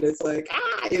 and it's like,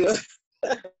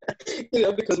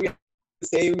 because we have the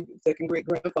same second great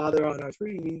grandfather on our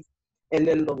trees. And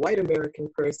then the white American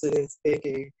person is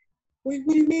thinking, wait,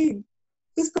 what do you mean?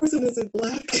 This person isn't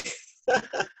Black.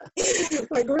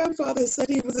 My grandfather said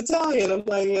he was Italian. I'm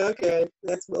like, yeah, okay,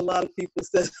 that's what a lot of people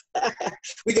said.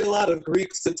 We get a lot of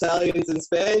Greeks, Italians, and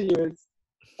Spaniards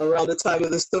around the time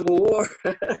of the Civil War.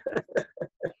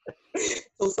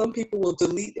 So some people will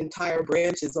delete entire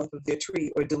branches off of their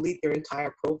tree or delete their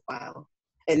entire profile.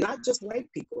 And not just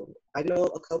white people. I know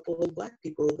a couple of Black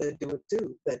people that do it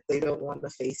too, that they don't want to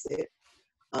face it.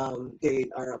 They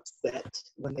are upset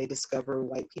when they discover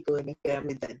white people in their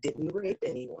family that didn't rape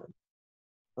anyone.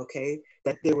 Okay,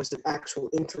 that there was an actual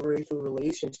interracial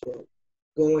relationship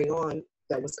going on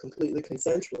that was completely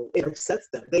consensual. It upsets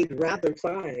them. They'd rather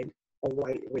find a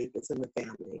white rapist in the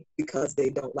family because they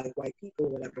don't like white people or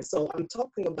whatever. So I'm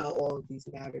talking about all of these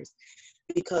matters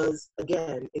because,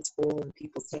 again, it's all in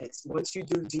people's heads. Once you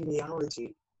do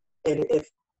genealogy, and if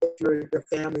your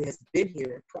family has been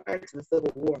here prior to the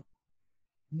Civil War,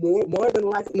 more than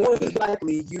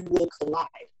likely you will collide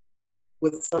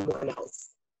with someone else.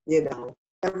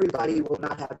 Everybody will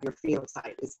not have your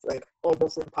phenotype. It's like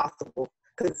almost impossible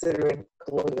considering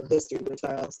colonial history, which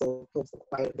I also post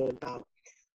quite a bit about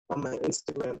on my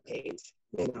Instagram page.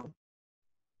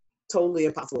 Totally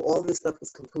impossible. All this stuff is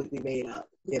completely made up.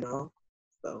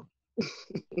 So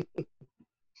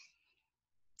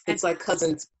it's like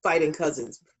cousins fighting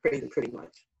cousins, pretty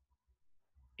much.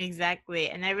 Exactly.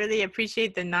 And I really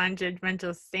appreciate the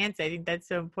non-judgmental stance. I think that's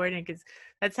so important because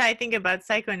that's how I think about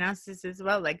psychoanalysis as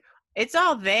well. Like, it's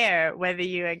all there, whether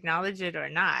you acknowledge it or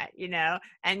not,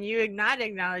 and you not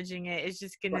acknowledging it is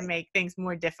just going to make things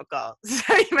more difficult.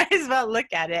 So you might as well look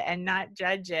at it and not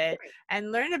judge it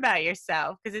and learn about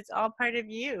yourself because it's all part of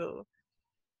you.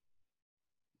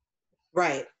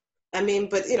 Right. I mean,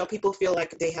 but, people feel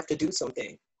like they have to do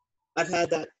something. I've had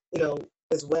that,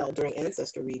 as well during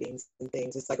ancestor readings and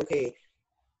things. It's like, okay,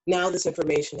 now this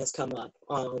information has come up.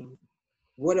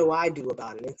 What do I do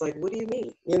about it? It's like, what do you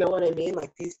mean? You know what I mean?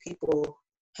 Like, these people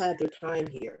had their time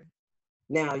here.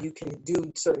 Now you can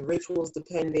do certain rituals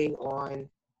depending on,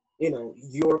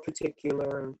 your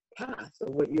particular path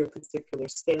or what your particular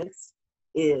stance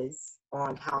is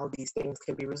on how these things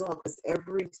can be resolved. Because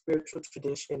every spiritual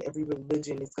tradition, every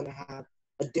religion is going to have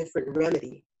a different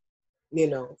remedy,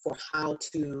 for how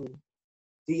to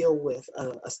deal with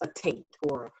a taint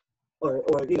or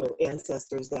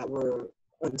ancestors that were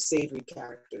unsavory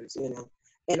characters,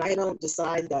 And I don't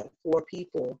decide that for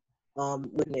people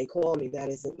when they call me. That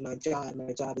isn't my job.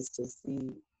 My job is to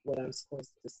see what I'm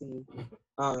supposed to see,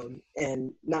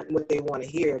 and not what they want to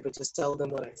hear, but just tell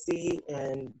them what I see,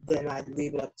 and then I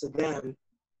leave it up to them.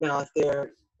 Now, if they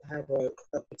have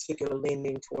a particular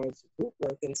leaning towards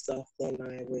Rootwork and stuff, then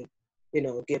I would,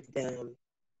 give them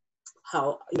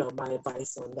how, my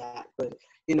advice on that. But,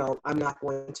 I'm not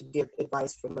going to give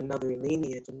advice from another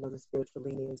lineage, another spiritual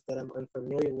lineage that I'm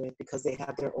unfamiliar with, because they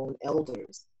have their own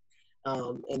elders,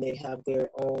 and they have their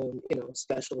own,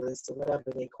 specialists or whatever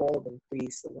they call them,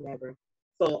 priests or whatever.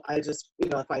 So I just,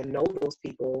 if I know those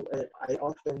people, I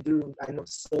often do, I know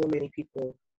so many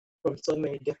people from so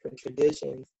many different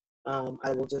traditions,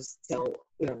 I will just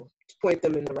point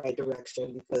them in the right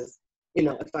direction, because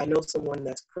if I know someone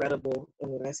that's credible,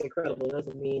 and when I say credible, it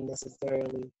doesn't mean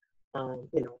necessarily,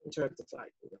 in terms of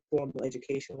like formal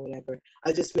education or whatever.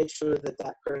 I just make sure that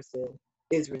that person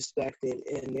is respected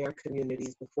in their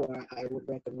communities before I would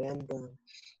recommend them,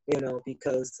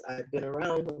 because I've been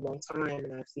around a long time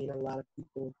and I've seen a lot of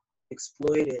people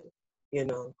exploited,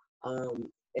 and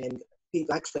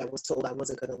actually I was told I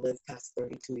wasn't going to live past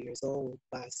 32 years old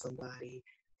by somebody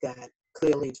that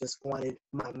clearly just wanted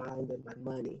my mind and my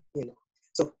money,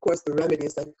 So of course the remedy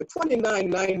is like for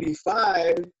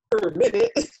 $29.95 per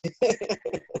minute,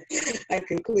 I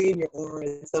can clean your aura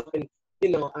and stuff. And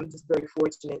I'm just very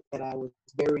fortunate that I was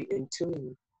very in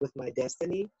tune with my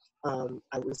destiny.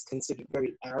 I was considered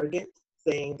very arrogant,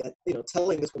 saying that,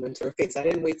 telling this woman to her face. I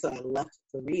didn't wait till I left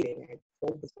the reading. I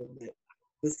told this woman that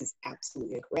this is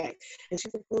absolutely incorrect. And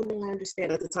she's like, oh no, I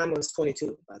understand. At the time I was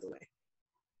 22, by the way.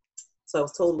 So I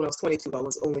was told when I was 22, I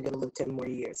was only going to live 10 more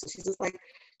years. So she's just like,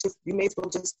 you may as well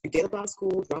just forget about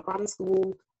school, drop out of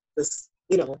school, just,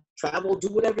 travel, do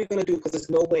whatever you're going to do, because there's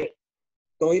no way.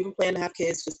 Don't even plan to have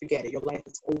kids, just forget it. Your life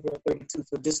is over at 32,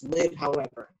 so just live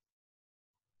however.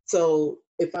 So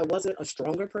if I wasn't a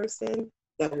stronger person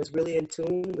that was really in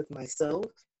tune with myself,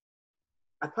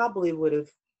 I probably would have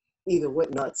either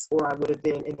went nuts or I would have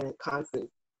been in a constant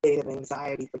state of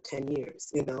anxiety for 10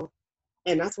 years,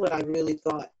 And that's what I really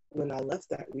thought when I left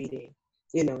that reading.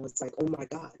 It's like, oh my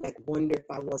God, like, wonder if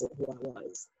I wasn't who I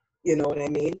was. You know what I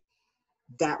mean?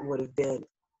 That would have been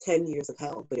 10 years of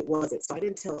hell, but it wasn't. So I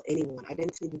didn't tell anyone. I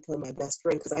didn't even tell my best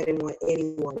friend because I didn't want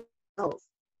anyone else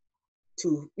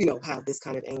to, have this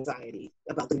kind of anxiety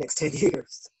about the next 10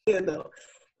 years,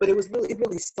 But it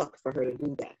really sucked for her to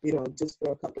do that, just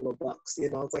for a couple of bucks.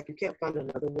 It's like you can't find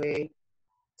another way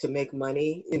to make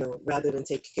money, rather than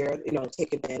take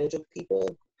advantage of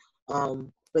people.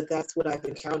 But that's what I've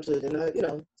encountered.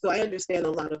 And, so I understand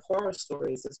a lot of horror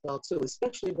stories as well, too,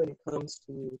 especially when it comes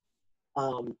to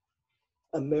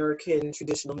American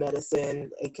traditional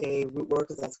medicine, aka Rootwork,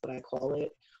 because that's what I call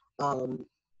it.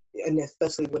 And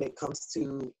especially when it comes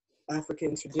to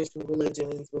African traditional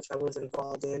religions, which I was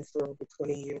involved in for over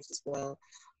 20 years as well.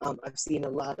 I've seen a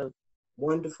lot of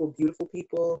wonderful, beautiful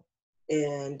people,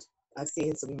 and I've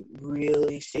seen some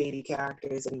really shady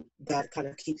characters, and that kind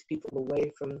of keeps people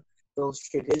away from those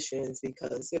traditions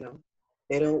because,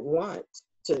 they don't want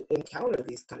to encounter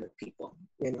these kind of people,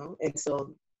 and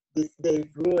so they've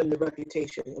ruined the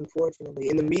reputation, unfortunately,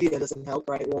 and the media doesn't help,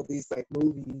 right? All these like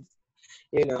movies,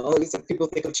 these like, people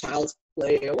think of Child's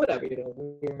Play or whatever,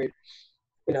 weird,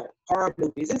 horror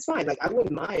movies. It's fine. Like, I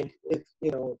wouldn't mind if,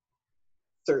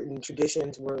 certain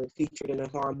traditions were featured in a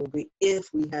horror movie if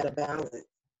we had a balance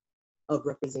of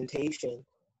representation,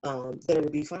 then it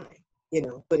would be fine,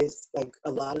 But it's like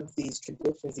a lot of these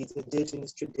traditions, these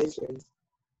indigenous traditions,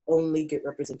 only get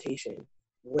representation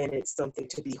when it's something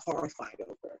to be horrified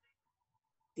over,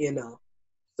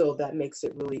 So that makes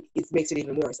it makes it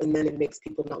even worse. And then it makes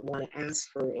people not want to ask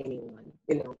for anyone,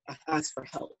 ask for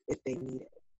help if they need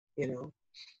it,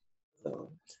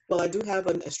 So, well, I do have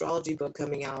an astrology book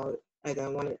coming out, and I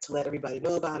wanted to let everybody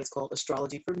know about it. It's called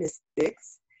Astrology for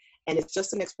Mystics, and it's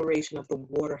just an exploration of the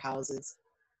water houses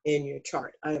in your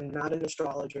chart. I am not an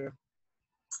astrologer.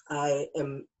 I've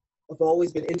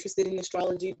always been interested in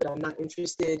astrology, but I'm not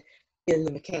interested in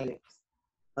the mechanics.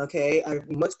 Okay, I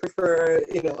much prefer,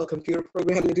 a computer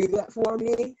program to do that for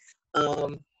me.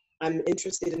 I'm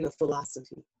interested in the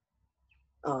philosophy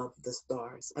of the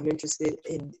stars. I'm interested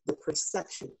in the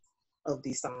perception of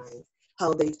these signs,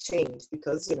 how they change,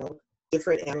 because,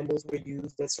 different animals were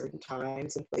used at certain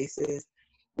times and places,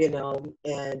 and,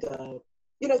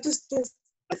 just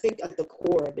I think at the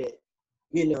core of it,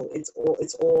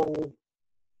 it's all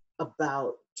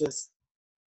about just,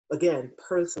 again,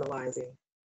 personalizing,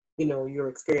 your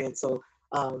experience. So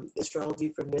astrology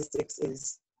for mystics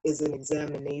is an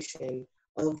examination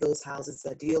of those houses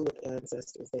that deal with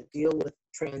ancestors, that deal with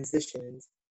transitions,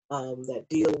 that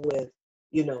deal with,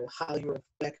 how you're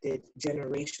affected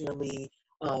generationally,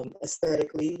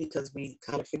 aesthetically, because we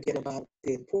kind of forget about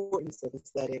the importance of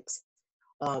aesthetics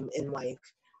in life.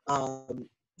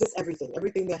 Just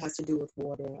everything that has to do with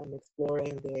water, I'm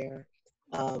exploring there.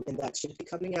 And that should be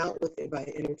coming out by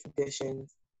Inner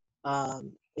Traditions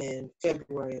in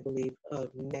February, I believe, of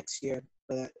next year.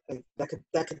 But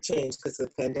that could change because the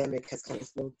pandemic has kind of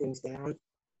slowed things down.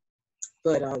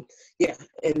 But yeah,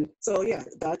 and so yeah,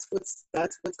 that's what's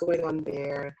going on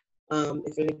there.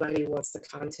 If anybody wants to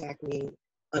contact me,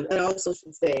 and I also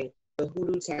should say the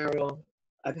Hoodoo Tarot.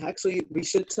 We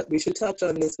should touch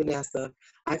on this, Vanessa.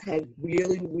 I've had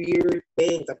really weird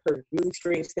things. I've heard really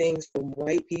strange things from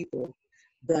white people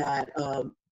that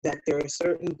there are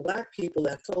certain Black people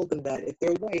that have told them that if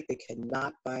they're white, they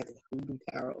cannot buy the Hoodoo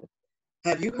Tarot.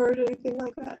 Have you heard anything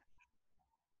like that?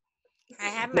 I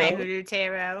have my Hoodoo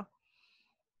Tarot.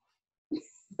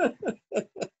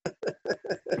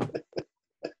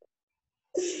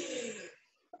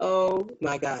 Oh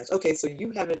my gosh. Okay, so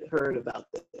you haven't heard about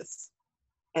this.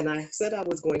 And I said I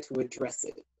was going to address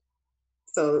it.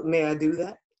 So may I do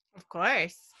that? Of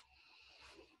course.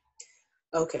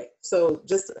 Okay, so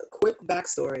just a quick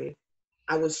backstory.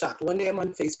 I was shocked. One day I'm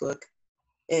on Facebook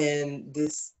And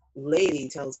this lady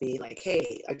tells me like,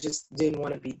 hey, I just didn't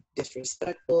want to be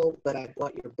disrespectful, but I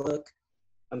bought your book.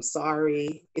 I'm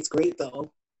sorry. It's great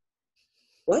though.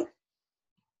 What?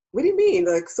 What do you mean?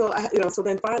 Like, so so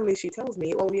then finally she tells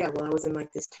me, oh yeah, well, I was in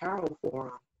like this tarot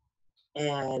forum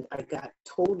and I got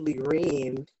totally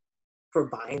reamed for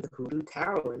buying the Hoodoo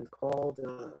tarot and called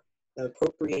the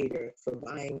appropriator for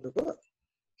buying the book.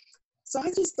 So I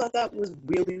just thought that was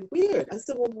really weird. I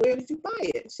said, well, where did you buy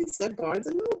it? She said, Barnes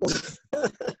and Noble.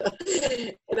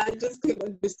 And I just couldn't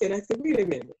understand. I said, wait a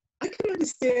minute. I could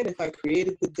understand if I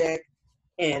created the deck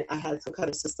and I had some kind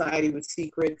of society with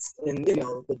secrets and,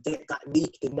 the deck got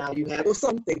leaked and now you have or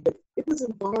something, but it was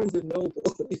in Barnes and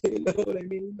Noble. You know what I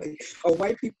mean? Like, are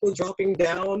white people dropping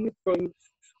down from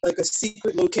like a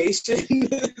secret location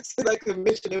to like a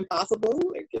Mission Impossible,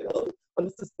 like, on a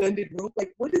suspended rope?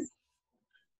 Like, what is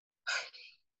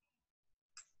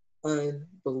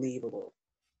unbelievable?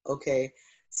 Okay.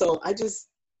 So I just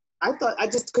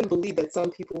couldn't believe that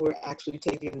some people were actually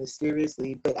taking this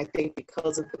seriously. But I think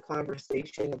because of the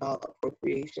conversation about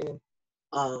appropriation,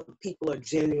 people are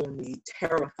genuinely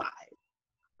terrified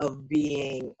of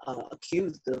being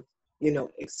accused of,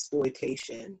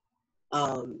 exploitation.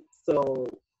 So,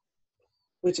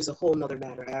 which is a whole nother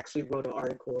matter. I actually wrote an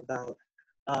article about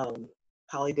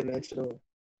polydimensional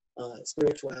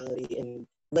spirituality and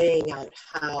laying out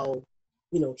how,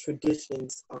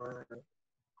 traditions are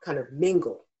kind of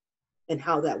mingle and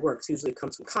how that works. Usually it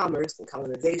comes from commerce and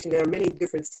colonization. There are many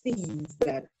different seeds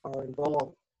that are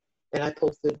involved. And I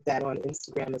posted that on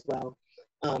Instagram as well.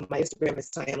 My Instagram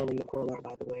is Tayannah Lee McQuillar,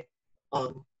 by the way.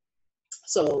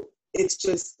 So it's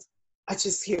just, I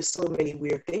just hear so many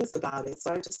weird things about it.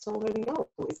 So I just told her, no,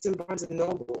 it's in Barnes and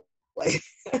Noble. Like,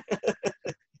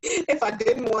 if I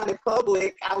didn't want it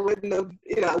public, I wouldn't have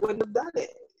done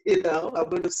it. I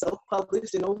would have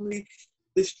self-published and only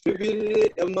distributed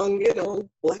it among,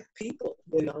 Black people.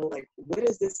 Like, what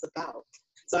is this about?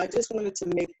 So I just wanted to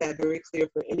make that very clear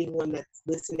for anyone that's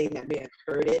listening that may have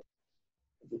heard it.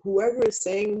 Whoever is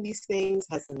saying these things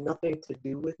has nothing to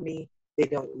do with me. They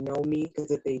don't know me, because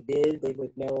if they did, they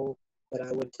would know that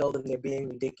I would tell them they're being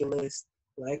ridiculous.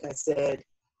 Like I said,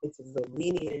 this is a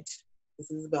lineage.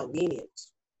 This is about lineage.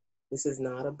 This is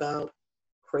not about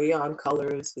crayon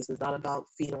colors. This is not about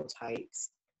phenotypes.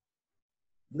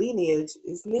 Lineage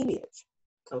is lineage,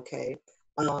 okay?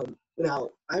 Now,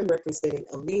 I'm representing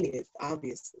a lineage,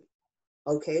 obviously,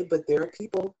 okay? But there are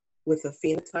people with a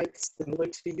phenotype similar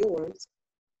to yours,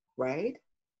 right,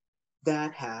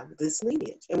 that have this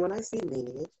lineage. And when I say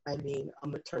lineage, I mean a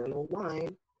maternal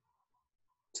line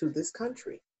to this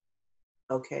country,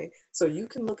 okay? So you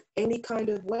can look any kind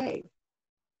of way,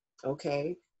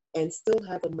 okay, and still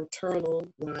have a maternal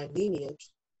line lineage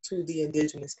to the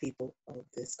indigenous people of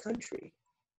this country.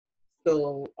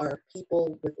 So are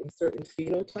people with a certain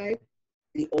phenotype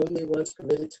the only ones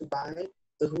permitted to buy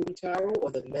the Hoodoo tarot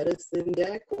or the medicine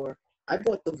deck? Or I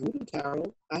bought the Voodoo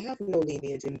tarot. I have no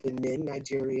lineage in Benin,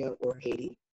 Nigeria, or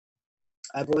Haiti.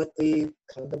 I bought the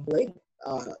Candomblé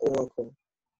oracle.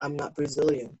 I'm not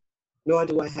Brazilian, nor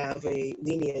do I have a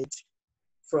lineage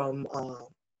from,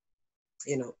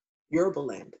 Yoruba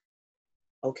land.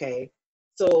 Okay,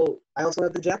 so I also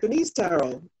have the Japanese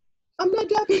tarot. I'm not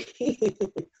Japanese.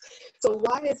 So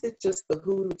why is it just the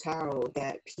Hoodoo tarot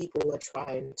that people are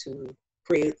trying to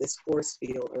create this force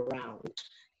field around?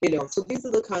 So these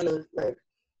are the kind of like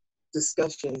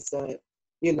discussions that,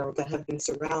 that have been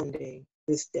surrounding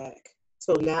this deck.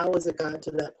 So now has it gotten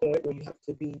to that point where you have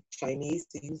to be Chinese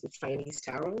to use the Chinese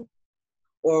tarot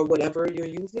or whatever you're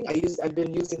using? I've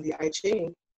been using the I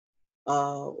Ching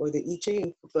or the I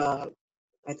Ching,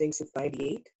 I think since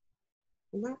 '98.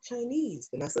 I'm not Chinese,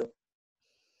 Vanessa.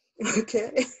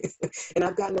 Okay. And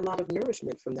I've gotten a lot of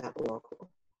nourishment from that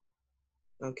oracle.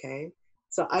 Okay.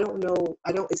 So I don't know,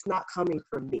 it's not coming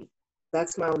from me.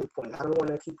 That's my only point. I don't want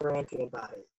to keep ranting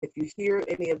about it. If you hear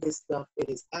any of this stuff, it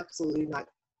is absolutely not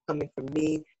coming from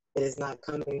me. It is not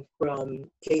coming from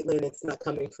Caitlin. It's not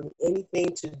coming from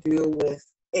anything to do with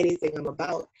anything I'm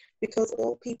about, because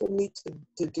all people need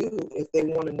to do if they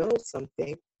want to know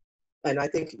something. And I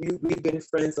think we've been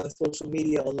friends on social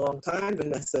media a long time,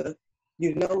 Vanessa.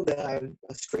 You know that I'm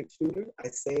a straight shooter. I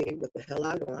say what the hell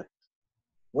I want,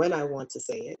 when I want to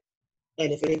say it.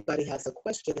 And if anybody has a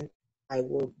question, I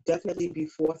will definitely be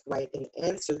forthright and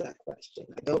answer that question.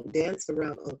 I don't dance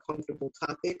around uncomfortable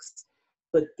topics,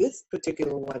 but this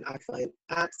particular one I find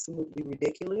absolutely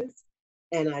ridiculous,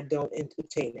 and I don't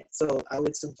entertain it. So I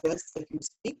would suggest if you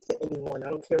speak to anyone, I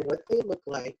don't care what they look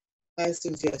like, I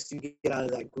suggest you get out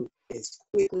of that group as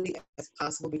quickly as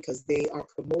possible, because they are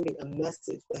promoting a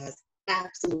message that has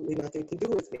absolutely nothing to do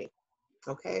with me.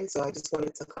 Okay, so I just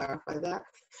wanted to clarify that.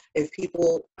 If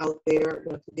people out there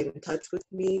want to get in touch with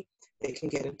me, they can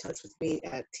get in touch with me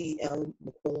at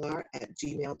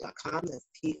tlmcquillar@gmail.com. That's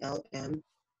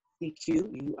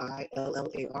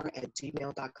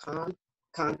tlmcquillar@gmail.com.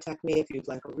 Contact me if you'd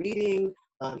like a reading.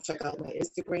 Check out my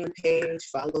Instagram page.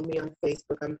 Follow me on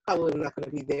Facebook. I'm probably not going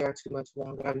to be there too much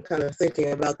longer. I'm kind of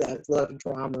thinking about that. It's a lot of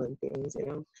drama and things, you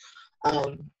know.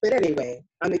 But anyway,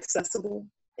 I'm accessible,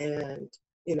 and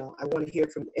I want to hear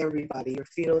from everybody. Your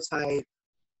phenotype,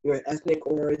 your ethnic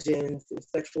origins, your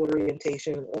sexual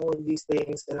orientation, all of these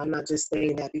things. And I'm not just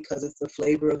saying that because it's the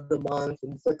flavor of the month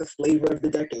and it's like the flavor of the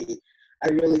decade. I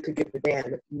really could give a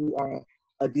damn if you are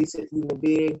a decent human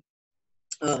being.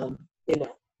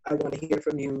 I want to hear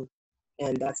from you,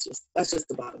 and that's just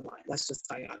the bottom line. That's just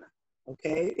Tayannah.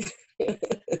 Okay.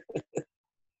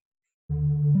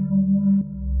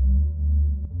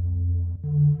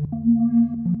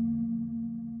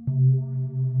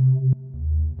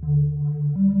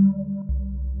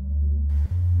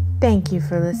 Thank you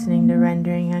for listening to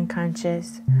Rendering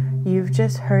Unconscious. You've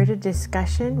just heard a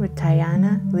discussion with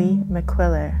Tayannah Lee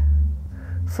McQuillar.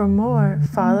 For more,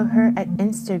 follow her at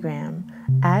Instagram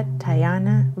at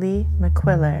Tayannah Lee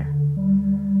McQuillar.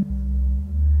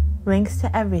 Links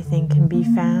to everything can be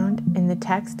found in the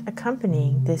text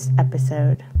accompanying this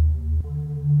episode.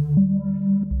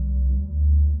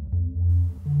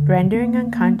 Rendering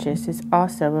Unconscious is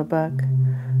also a book.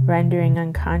 Rendering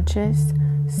Unconscious,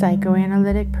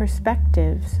 Psychoanalytic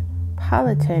Perspectives,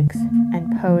 Politics,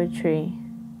 and Poetry.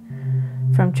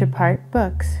 From Trapart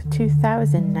Books,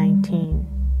 2019.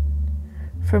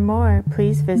 For more,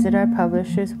 please visit our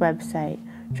publisher's website,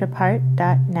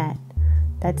 trapart.net.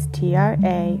 That's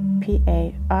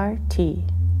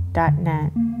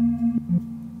TRAPART.net.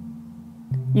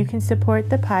 You can support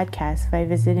the podcast by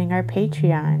visiting our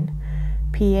Patreon,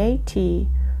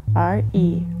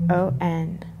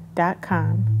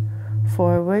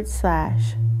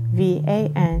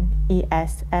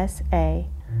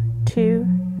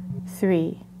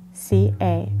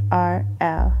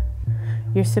 patreon.com/VANESSA23CARL.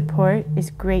 Your support is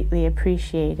greatly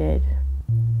appreciated.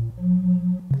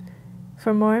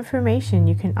 For more information,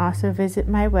 you can also visit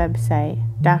my website,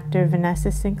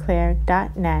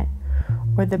 drvanessasinclair.net,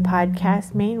 or the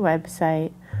podcast main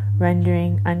website,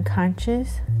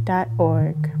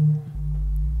 renderingunconscious.org.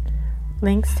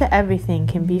 Links to everything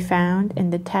can be found in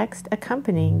the text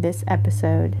accompanying this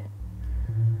episode.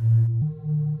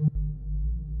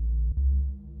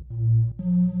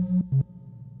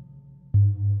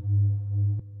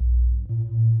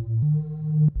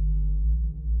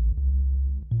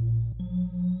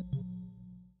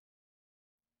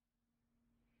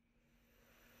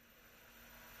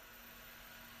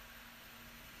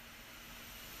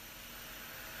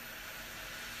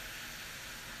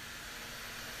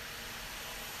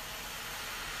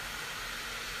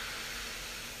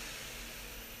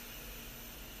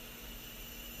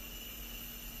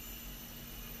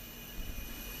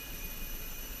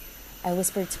 I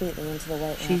whispered sweetly into the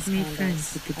white She's made candles.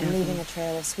 friends with the I'm devil. leaving a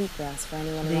trail of sweetgrass for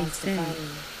anyone who They wants to say find me.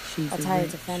 she's I'll a tie it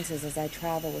to witch. fences as I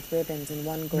travel with ribbons and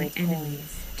one gold coin. enemies,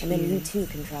 And then you tears. too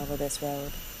can travel this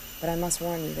road. But I must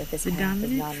warn you that this The path is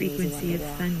dominant not an easy one frequency to of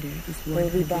walk. thunder is There will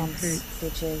be 100 bumps, hertz,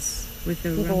 ditches. with a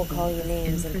People will rumble call you of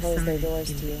names and close their infrasonic doors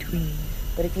in to you. between.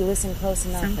 But if you listen close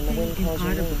enough and the Something wind calls your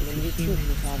name, inaudible then to you too humans,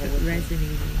 can travel but with me.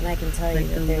 resonating And I can tell you like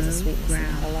that the there's a low sweetness in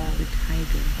growl it alone. of a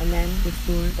tiger. And then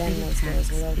Before it those doors attacks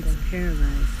will its open.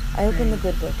 paralyzed I opened the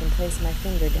prey. good book and placed my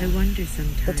finger I down. wonder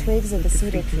sometimes The twigs of the with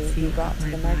cedar tree frequency you of brought to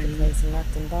my the body, marketplace and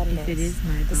left in bundles. if it is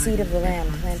my The seed body of the that land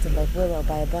haunts planted me, like willow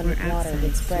by abundant or water outside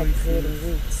would spread, sources. creating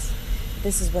roots.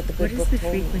 This is what the What good is book the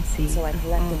told me, frequency and so I of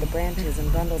collected all the branches that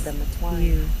and bundled them with twine.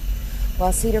 you?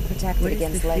 While cedar protected What is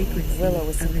against the lightning, the frequency willow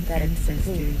was of an sympathetic to the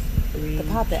flute. ancestor's The rage?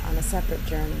 puppet, on a separate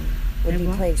journey, would I be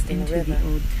walked placed in the into river. the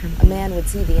old A temple. man would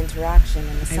see the interaction,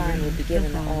 and a I sign roamed would be the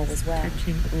given that all halls, was well.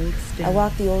 touching old stones. I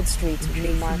walked the old streets with new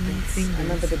tracing my markings. fingers I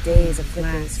remember the on days of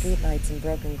flickering glass. streetlights and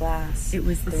broken glass. It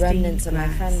was the remnants of stained my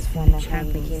glass friend's in the former home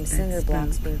chapels became that cinder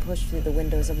blocks spoke. being pushed through the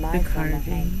windows of my The former home.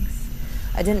 carvings,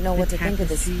 I didn't know the what to think of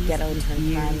this tapestries ghetto with turned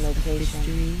years prime of location.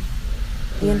 history,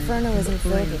 The blood, inferno and isn't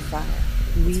filled with toil. fire.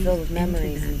 It's Weaved filled with into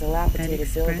memories them and that dilapidated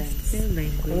expressed buildings. their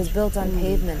language It was built on wholly.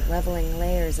 pavement, leveling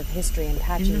layers of history and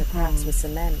patching In the the cracks with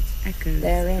halls, cement, echoes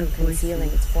therein of concealing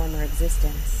voices. its former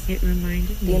existence. It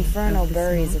reminded me The inferno of the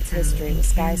buries small its town history in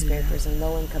with Canada, skyscrapers and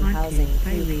low-income haunted housing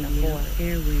by few can radio afford.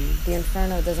 airwaves. The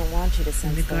inferno doesn't want you to In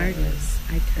sense the the layers. gardens,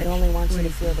 I touched It only wants you to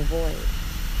feel poison. the void.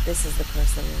 This is the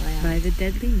curse of the land. By the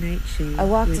deadly nightshade, I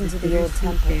walked where into the bittersweet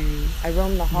old temple. berries I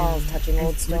roamed the halls, known touching as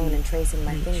old stone woody and tracing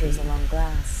my fingers nightshade. along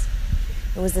glass.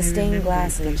 It was the I stained remembered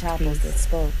glass in the their chapels that taste.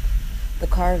 spoke. The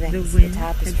carvings, the wind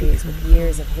tapestries had with become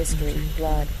years of calm history, and gentle.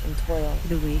 blood, and toil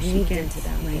The way she weaved gets into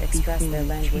them right that express before their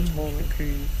language change wholly.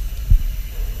 occurs.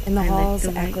 In the I lit halls,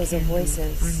 the white echoes of candles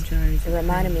voices. on jars It of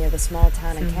reminded honey. me of the small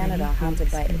town in So Canada many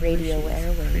haunted by hopes and radio wishes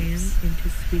airwaves. crammed into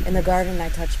sweetness. In the garden I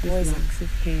touched With poison. locks of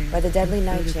hair By the deadly and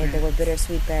nightshade there were photographs.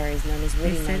 bittersweet berries known as I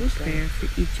woody said a prayer nightshade.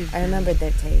 for each of I them, remembered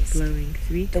their taste. blowing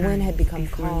 3 The wind had times become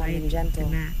before calm lighting and gentle,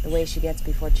 the match. the way she gets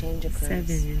before change 7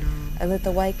 occurs. in all. I lit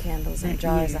the white candles on That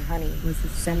jars year of honey, was the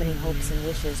so many 7th hopes year. and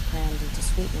wishes crammed into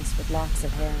sweetness with locks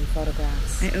of hair and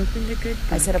photographs. I opened a good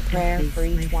book I said a prayer and for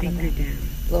placed each my one of finger them, down.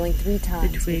 blowing 3 The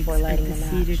times twigs before of lighting the the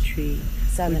cedar match. tree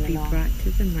 7 would be in all. brought to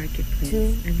the marketplace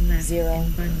 2, and left 0,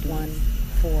 in bundles. 1,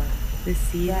 4. The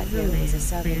seed That of the year was land a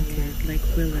 7 planted year. like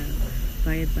willow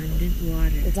by abundant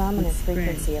water. The dominant would spread,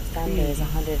 frequency of thunder is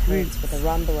 100 creating hertz with a roots.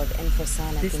 rumble of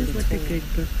infrasonic This in is what the between.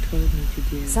 good book told me to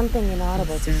do. Something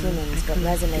inaudible And to so humans, I but collected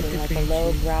resonating the like the low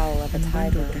branches growl of a and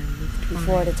tiger bundled them with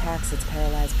before it twine. attacks its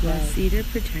paralyzed While prey. cedar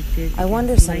protected I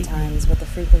wonder against sometimes lightning, what the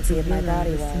frequency the of my willow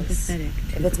body was was. sympathetic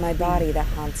to If it's the my tree. body that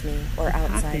haunts me, or The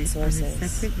outside poppet sources. on a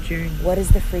separate journey What is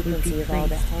the would be frequency of all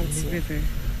that placed haunts in the you? river.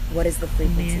 What is the The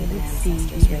frequency man of an would see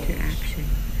ancestor's the rage? interaction,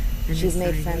 and She's the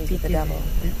made sign friends would with the be devil.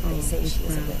 given that all They say was she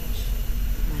is a well. witch.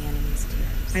 My enemy's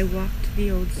tears. I walked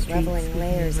the old streets Reveling with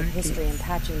layers new of history and markets.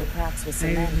 patching the cracks with I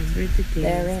cement. remembered the days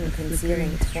Therein of concealing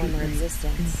flickering its former streetlights and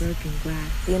existence. broken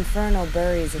glass. The inferno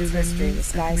buries The its history with remnants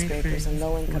of my skyscrapers and friends'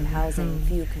 low-income former housing home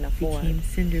few can afford. became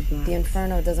cinder blocks, The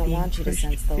inferno doesn't being want you to pushed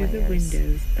sense the through the layers.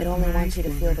 windows It of only my wants you to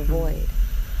feel the former home. void.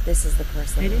 This is the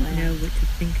curse of I the didn't know land. what to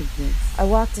think of this. I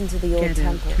walked into the old Ghetto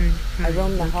temple. turned I prime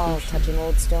roamed the halls, location. touching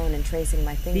old stone and tracing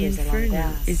my The fingers along inferno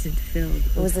grass. isn't filled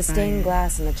with It was the stained fire.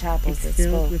 glass in the chapels It's that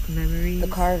filled spoke. with memories The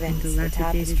carvings, and the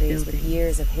dilapidated tapestries with buildings.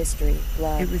 years of history,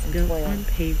 blood, It was and built toil on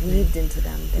pavement, weaved into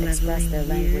them that express leveling their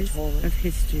language years wholly. of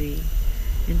history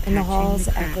and In the patching halls,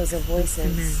 the echoes cracks of with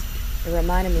voices. cement. It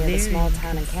reminded me of a small Therein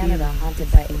town in Canada concealing haunted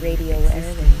its by former radio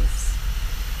existence. airwaves.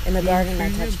 In the The garden I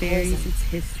inferno touched buries poison. its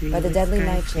history By the with deadly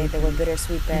nightshade there were skyscrapers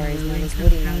bittersweet berries and known as low-income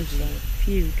woody housing nightshade.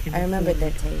 few can I remembered their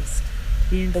afford. taste.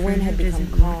 The The wind had inferno become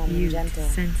doesn't calm want you and to gentle,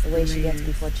 sense the way the she gets layers.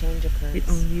 before change occurs. It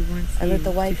only wants I you lit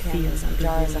the white to feel candles on the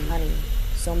jars of void. honey,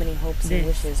 so many hopes and This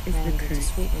wishes is the crammed into curse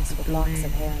sweetness of with the locks of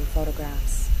land. hair and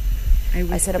photographs. I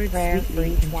I said a whispered prayer for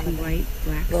sweetly each into one of them, white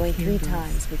wax blowing 3 candles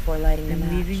times before lighting the and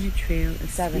match. leaving a trail of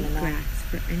 7 sweet in all. grass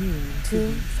for anyone who 2,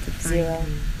 wants to 0, find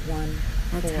me. 1,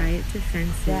 I'll 4. tie it to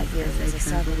fences That year as was I a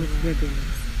travel 7 with year.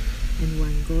 ribbons and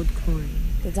 1 gold coin.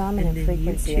 The dominant And then you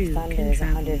frequency too of thunder can is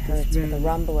travel 100 this hertz with a road.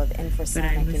 rumble of But I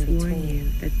infrasonic must in warn you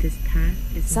between. that this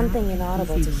path is Something not an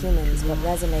inaudible easy to one humans, to but walk.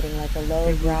 resonating like a low There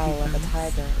will be growl of a bumps,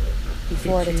 tiger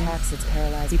before it ditches. attacks its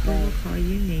paralyzed People prey. will call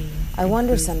you names I and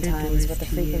wonder close their sometimes doors what the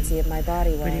to frequency you. of my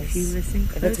body But if you was. listen If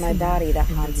close it's my enough body that and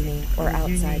the haunts me, wind or calls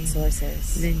your outside name,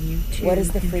 sources. then you too What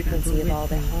is the can frequency travel of with all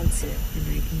that me. haunts you? And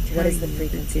I can tell What is the you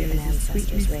frequency that of there an is a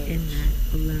ancestor's sweetness in rage?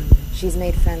 that alone. She's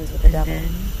made friends with the And devil.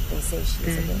 then They say she's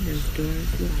a those witch. doors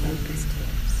will My open. enemy's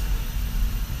tears.